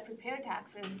people that prepare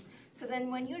taxes. So then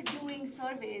when you're doing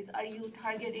surveys, are you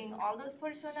targeting all those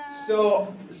personas?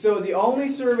 So the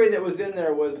only survey that was in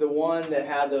there was the one that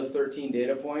had those 13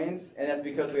 data points, and that's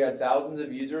because we had thousands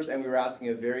of users and we were asking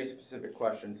a very specific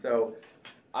question. So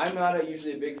I'm not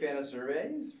usually a big fan of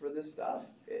surveys for this stuff,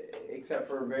 except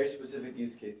for very specific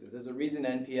use cases. There's a reason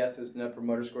NPS is Net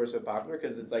Promoter Score is so popular,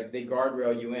 because it's like they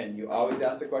guardrail you in. You always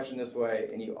ask the question this way,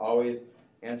 and you always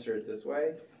answer it this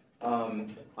way.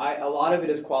 A lot of it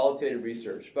is qualitative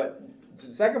research. But to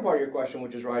the second part of your question,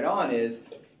 which is right on, is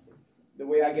the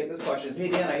way I get this question is, hey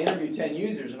Dan, I interviewed 10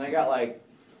 users and I got like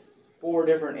 4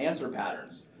 different answer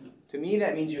patterns. To me,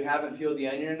 that means you haven't peeled the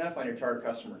onion enough on your target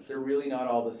customer. They're really not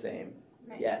all the same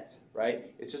yet, right?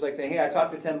 It's just like saying, hey, I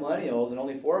talked to 10 millennials and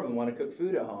only 4 of them want to cook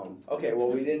food at home. Okay, well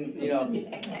we didn't, we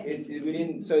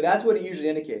didn't. So that's what it usually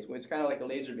indicates. It's kind of like a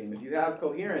laser beam. If you have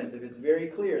coherence, if it's very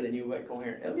clear, then you get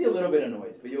coherent. It'll be a little bit of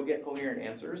noise, but you'll get coherent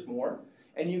answers more.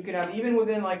 And you can have, even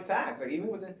within like tax, like even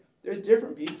within, there's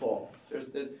different people. There's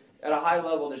at a high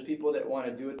level, there's people that want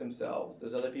to do it themselves.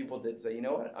 There's other people that say, you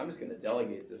know what, I'm just going to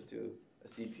delegate this to a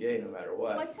CPA no matter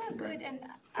what. What's a good, and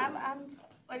I'm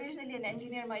originally an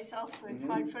engineer myself, so it's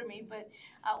hard for me, but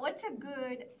what's a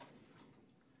good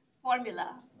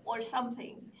formula or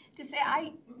something to say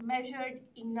I measured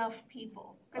enough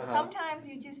people? Because sometimes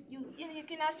you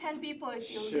can ask 10 people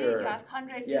if you Sure. you ask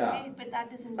 100 if Yeah. you did, but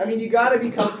that doesn't I mean, you got to be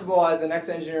comfortable as an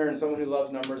ex-engineer and someone who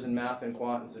loves numbers and math and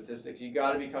quant and statistics. You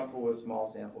got to be comfortable with small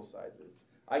sample sizes.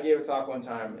 I gave a talk one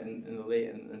time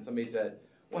and somebody said,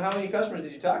 well, how many customers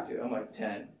did you talk to? I'm like,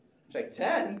 10. She's like,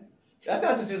 10? That's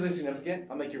not statistically significant.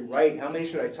 I'm like, you're right. How many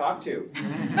should I talk to?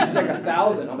 She's like,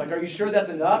 1,000. I'm like, are you sure that's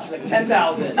enough? She's like,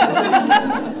 10,000.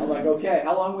 I'm like, okay,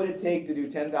 how long would it take to do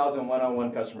 10,000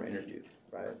 one-on-one customer interviews,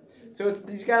 right? So you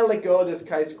just got to let go of this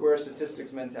chi-square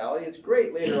statistics mentality. It's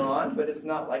great later on, but it's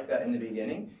not like that in the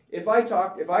beginning. If I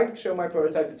show my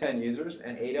prototype to 10 users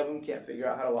and 8 of them can't figure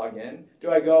out how to log in,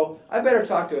 do I go, I better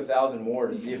talk to 1,000 more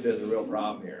to see if there's a real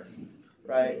problem here?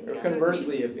 Right? Or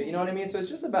conversely, if you know what I mean? So it's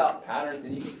just about patterns.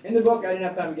 And in the book, I didn't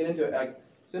have time to get into it. Like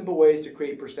simple ways to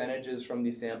create percentages from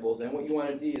these samples. And what you want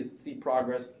to do is see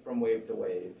progress from wave to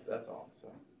wave. That's all.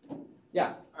 So,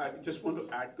 yeah. I just want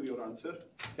to add to your answer.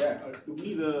 Yeah. To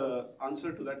me, the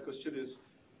answer to that question is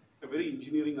a very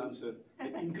engineering answer.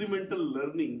 The incremental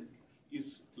learning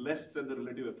is less than the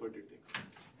relative effort it takes.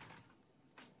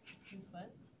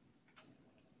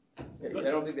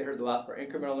 I don't think they heard the last part.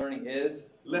 Incremental learning is?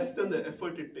 Less than the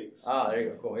effort it takes. Ah, there you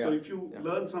go. Cool. Yeah. So if you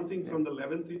learn something from the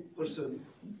 11th person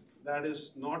that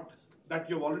is not that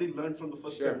you've already learned from the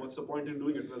first Sure. time. What's the point in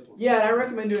doing a 12th one? Yeah, and I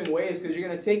recommend doing waves because you're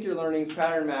going to take your learnings,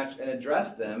 pattern match, and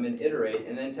address them and iterate,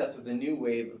 and then test with a new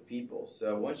wave of people.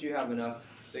 So once you have enough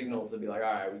signal to be like,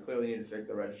 all right, we clearly need to fix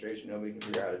the registration, nobody can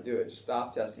figure out how to do it, just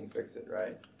stop testing, fix it,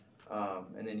 right?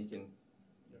 And then you can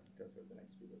go through the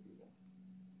next group of people.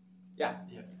 Yeah.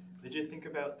 Did you think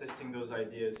about testing those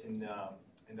ideas in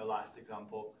the last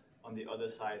example on the other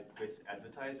side with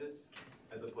advertisers,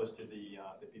 as opposed to the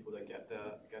people that get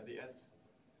the ads?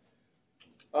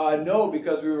 No,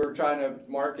 because we were trying to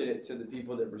market it to the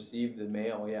people that received the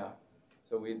mail. Yeah.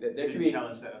 So there could Did be you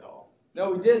challenge that at all?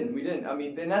 No, we didn't. I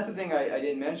mean, and that's the thing I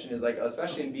didn't mention is like,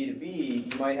 especially in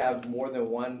B2B, you might have more than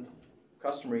one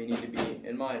customer you need to be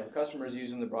in mind. A customer is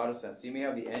using the broadest sense. So you may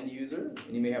have the end user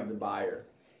and you may have the buyer.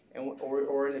 And,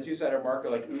 or in a two-sided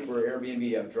market like Uber or Airbnb,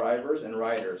 you have drivers and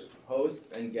riders,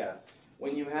 hosts and guests.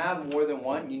 When you have more than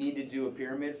one, you need to do a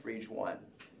pyramid for each one.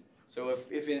 So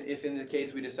if in the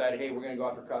case we decided, hey, we're going to go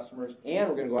after customers and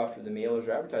we're going to go after the mailers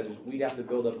or advertisers, we'd have to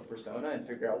build up a persona and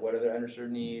figure out what are their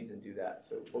underserved needs and do that.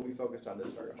 So what we focused on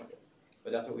this target market.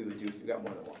 But that's what we would do if you got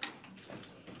more than one.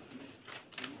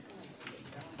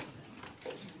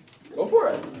 Go for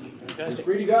it. You're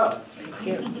free to go.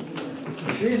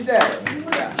 Free to stay.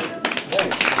 Yeah.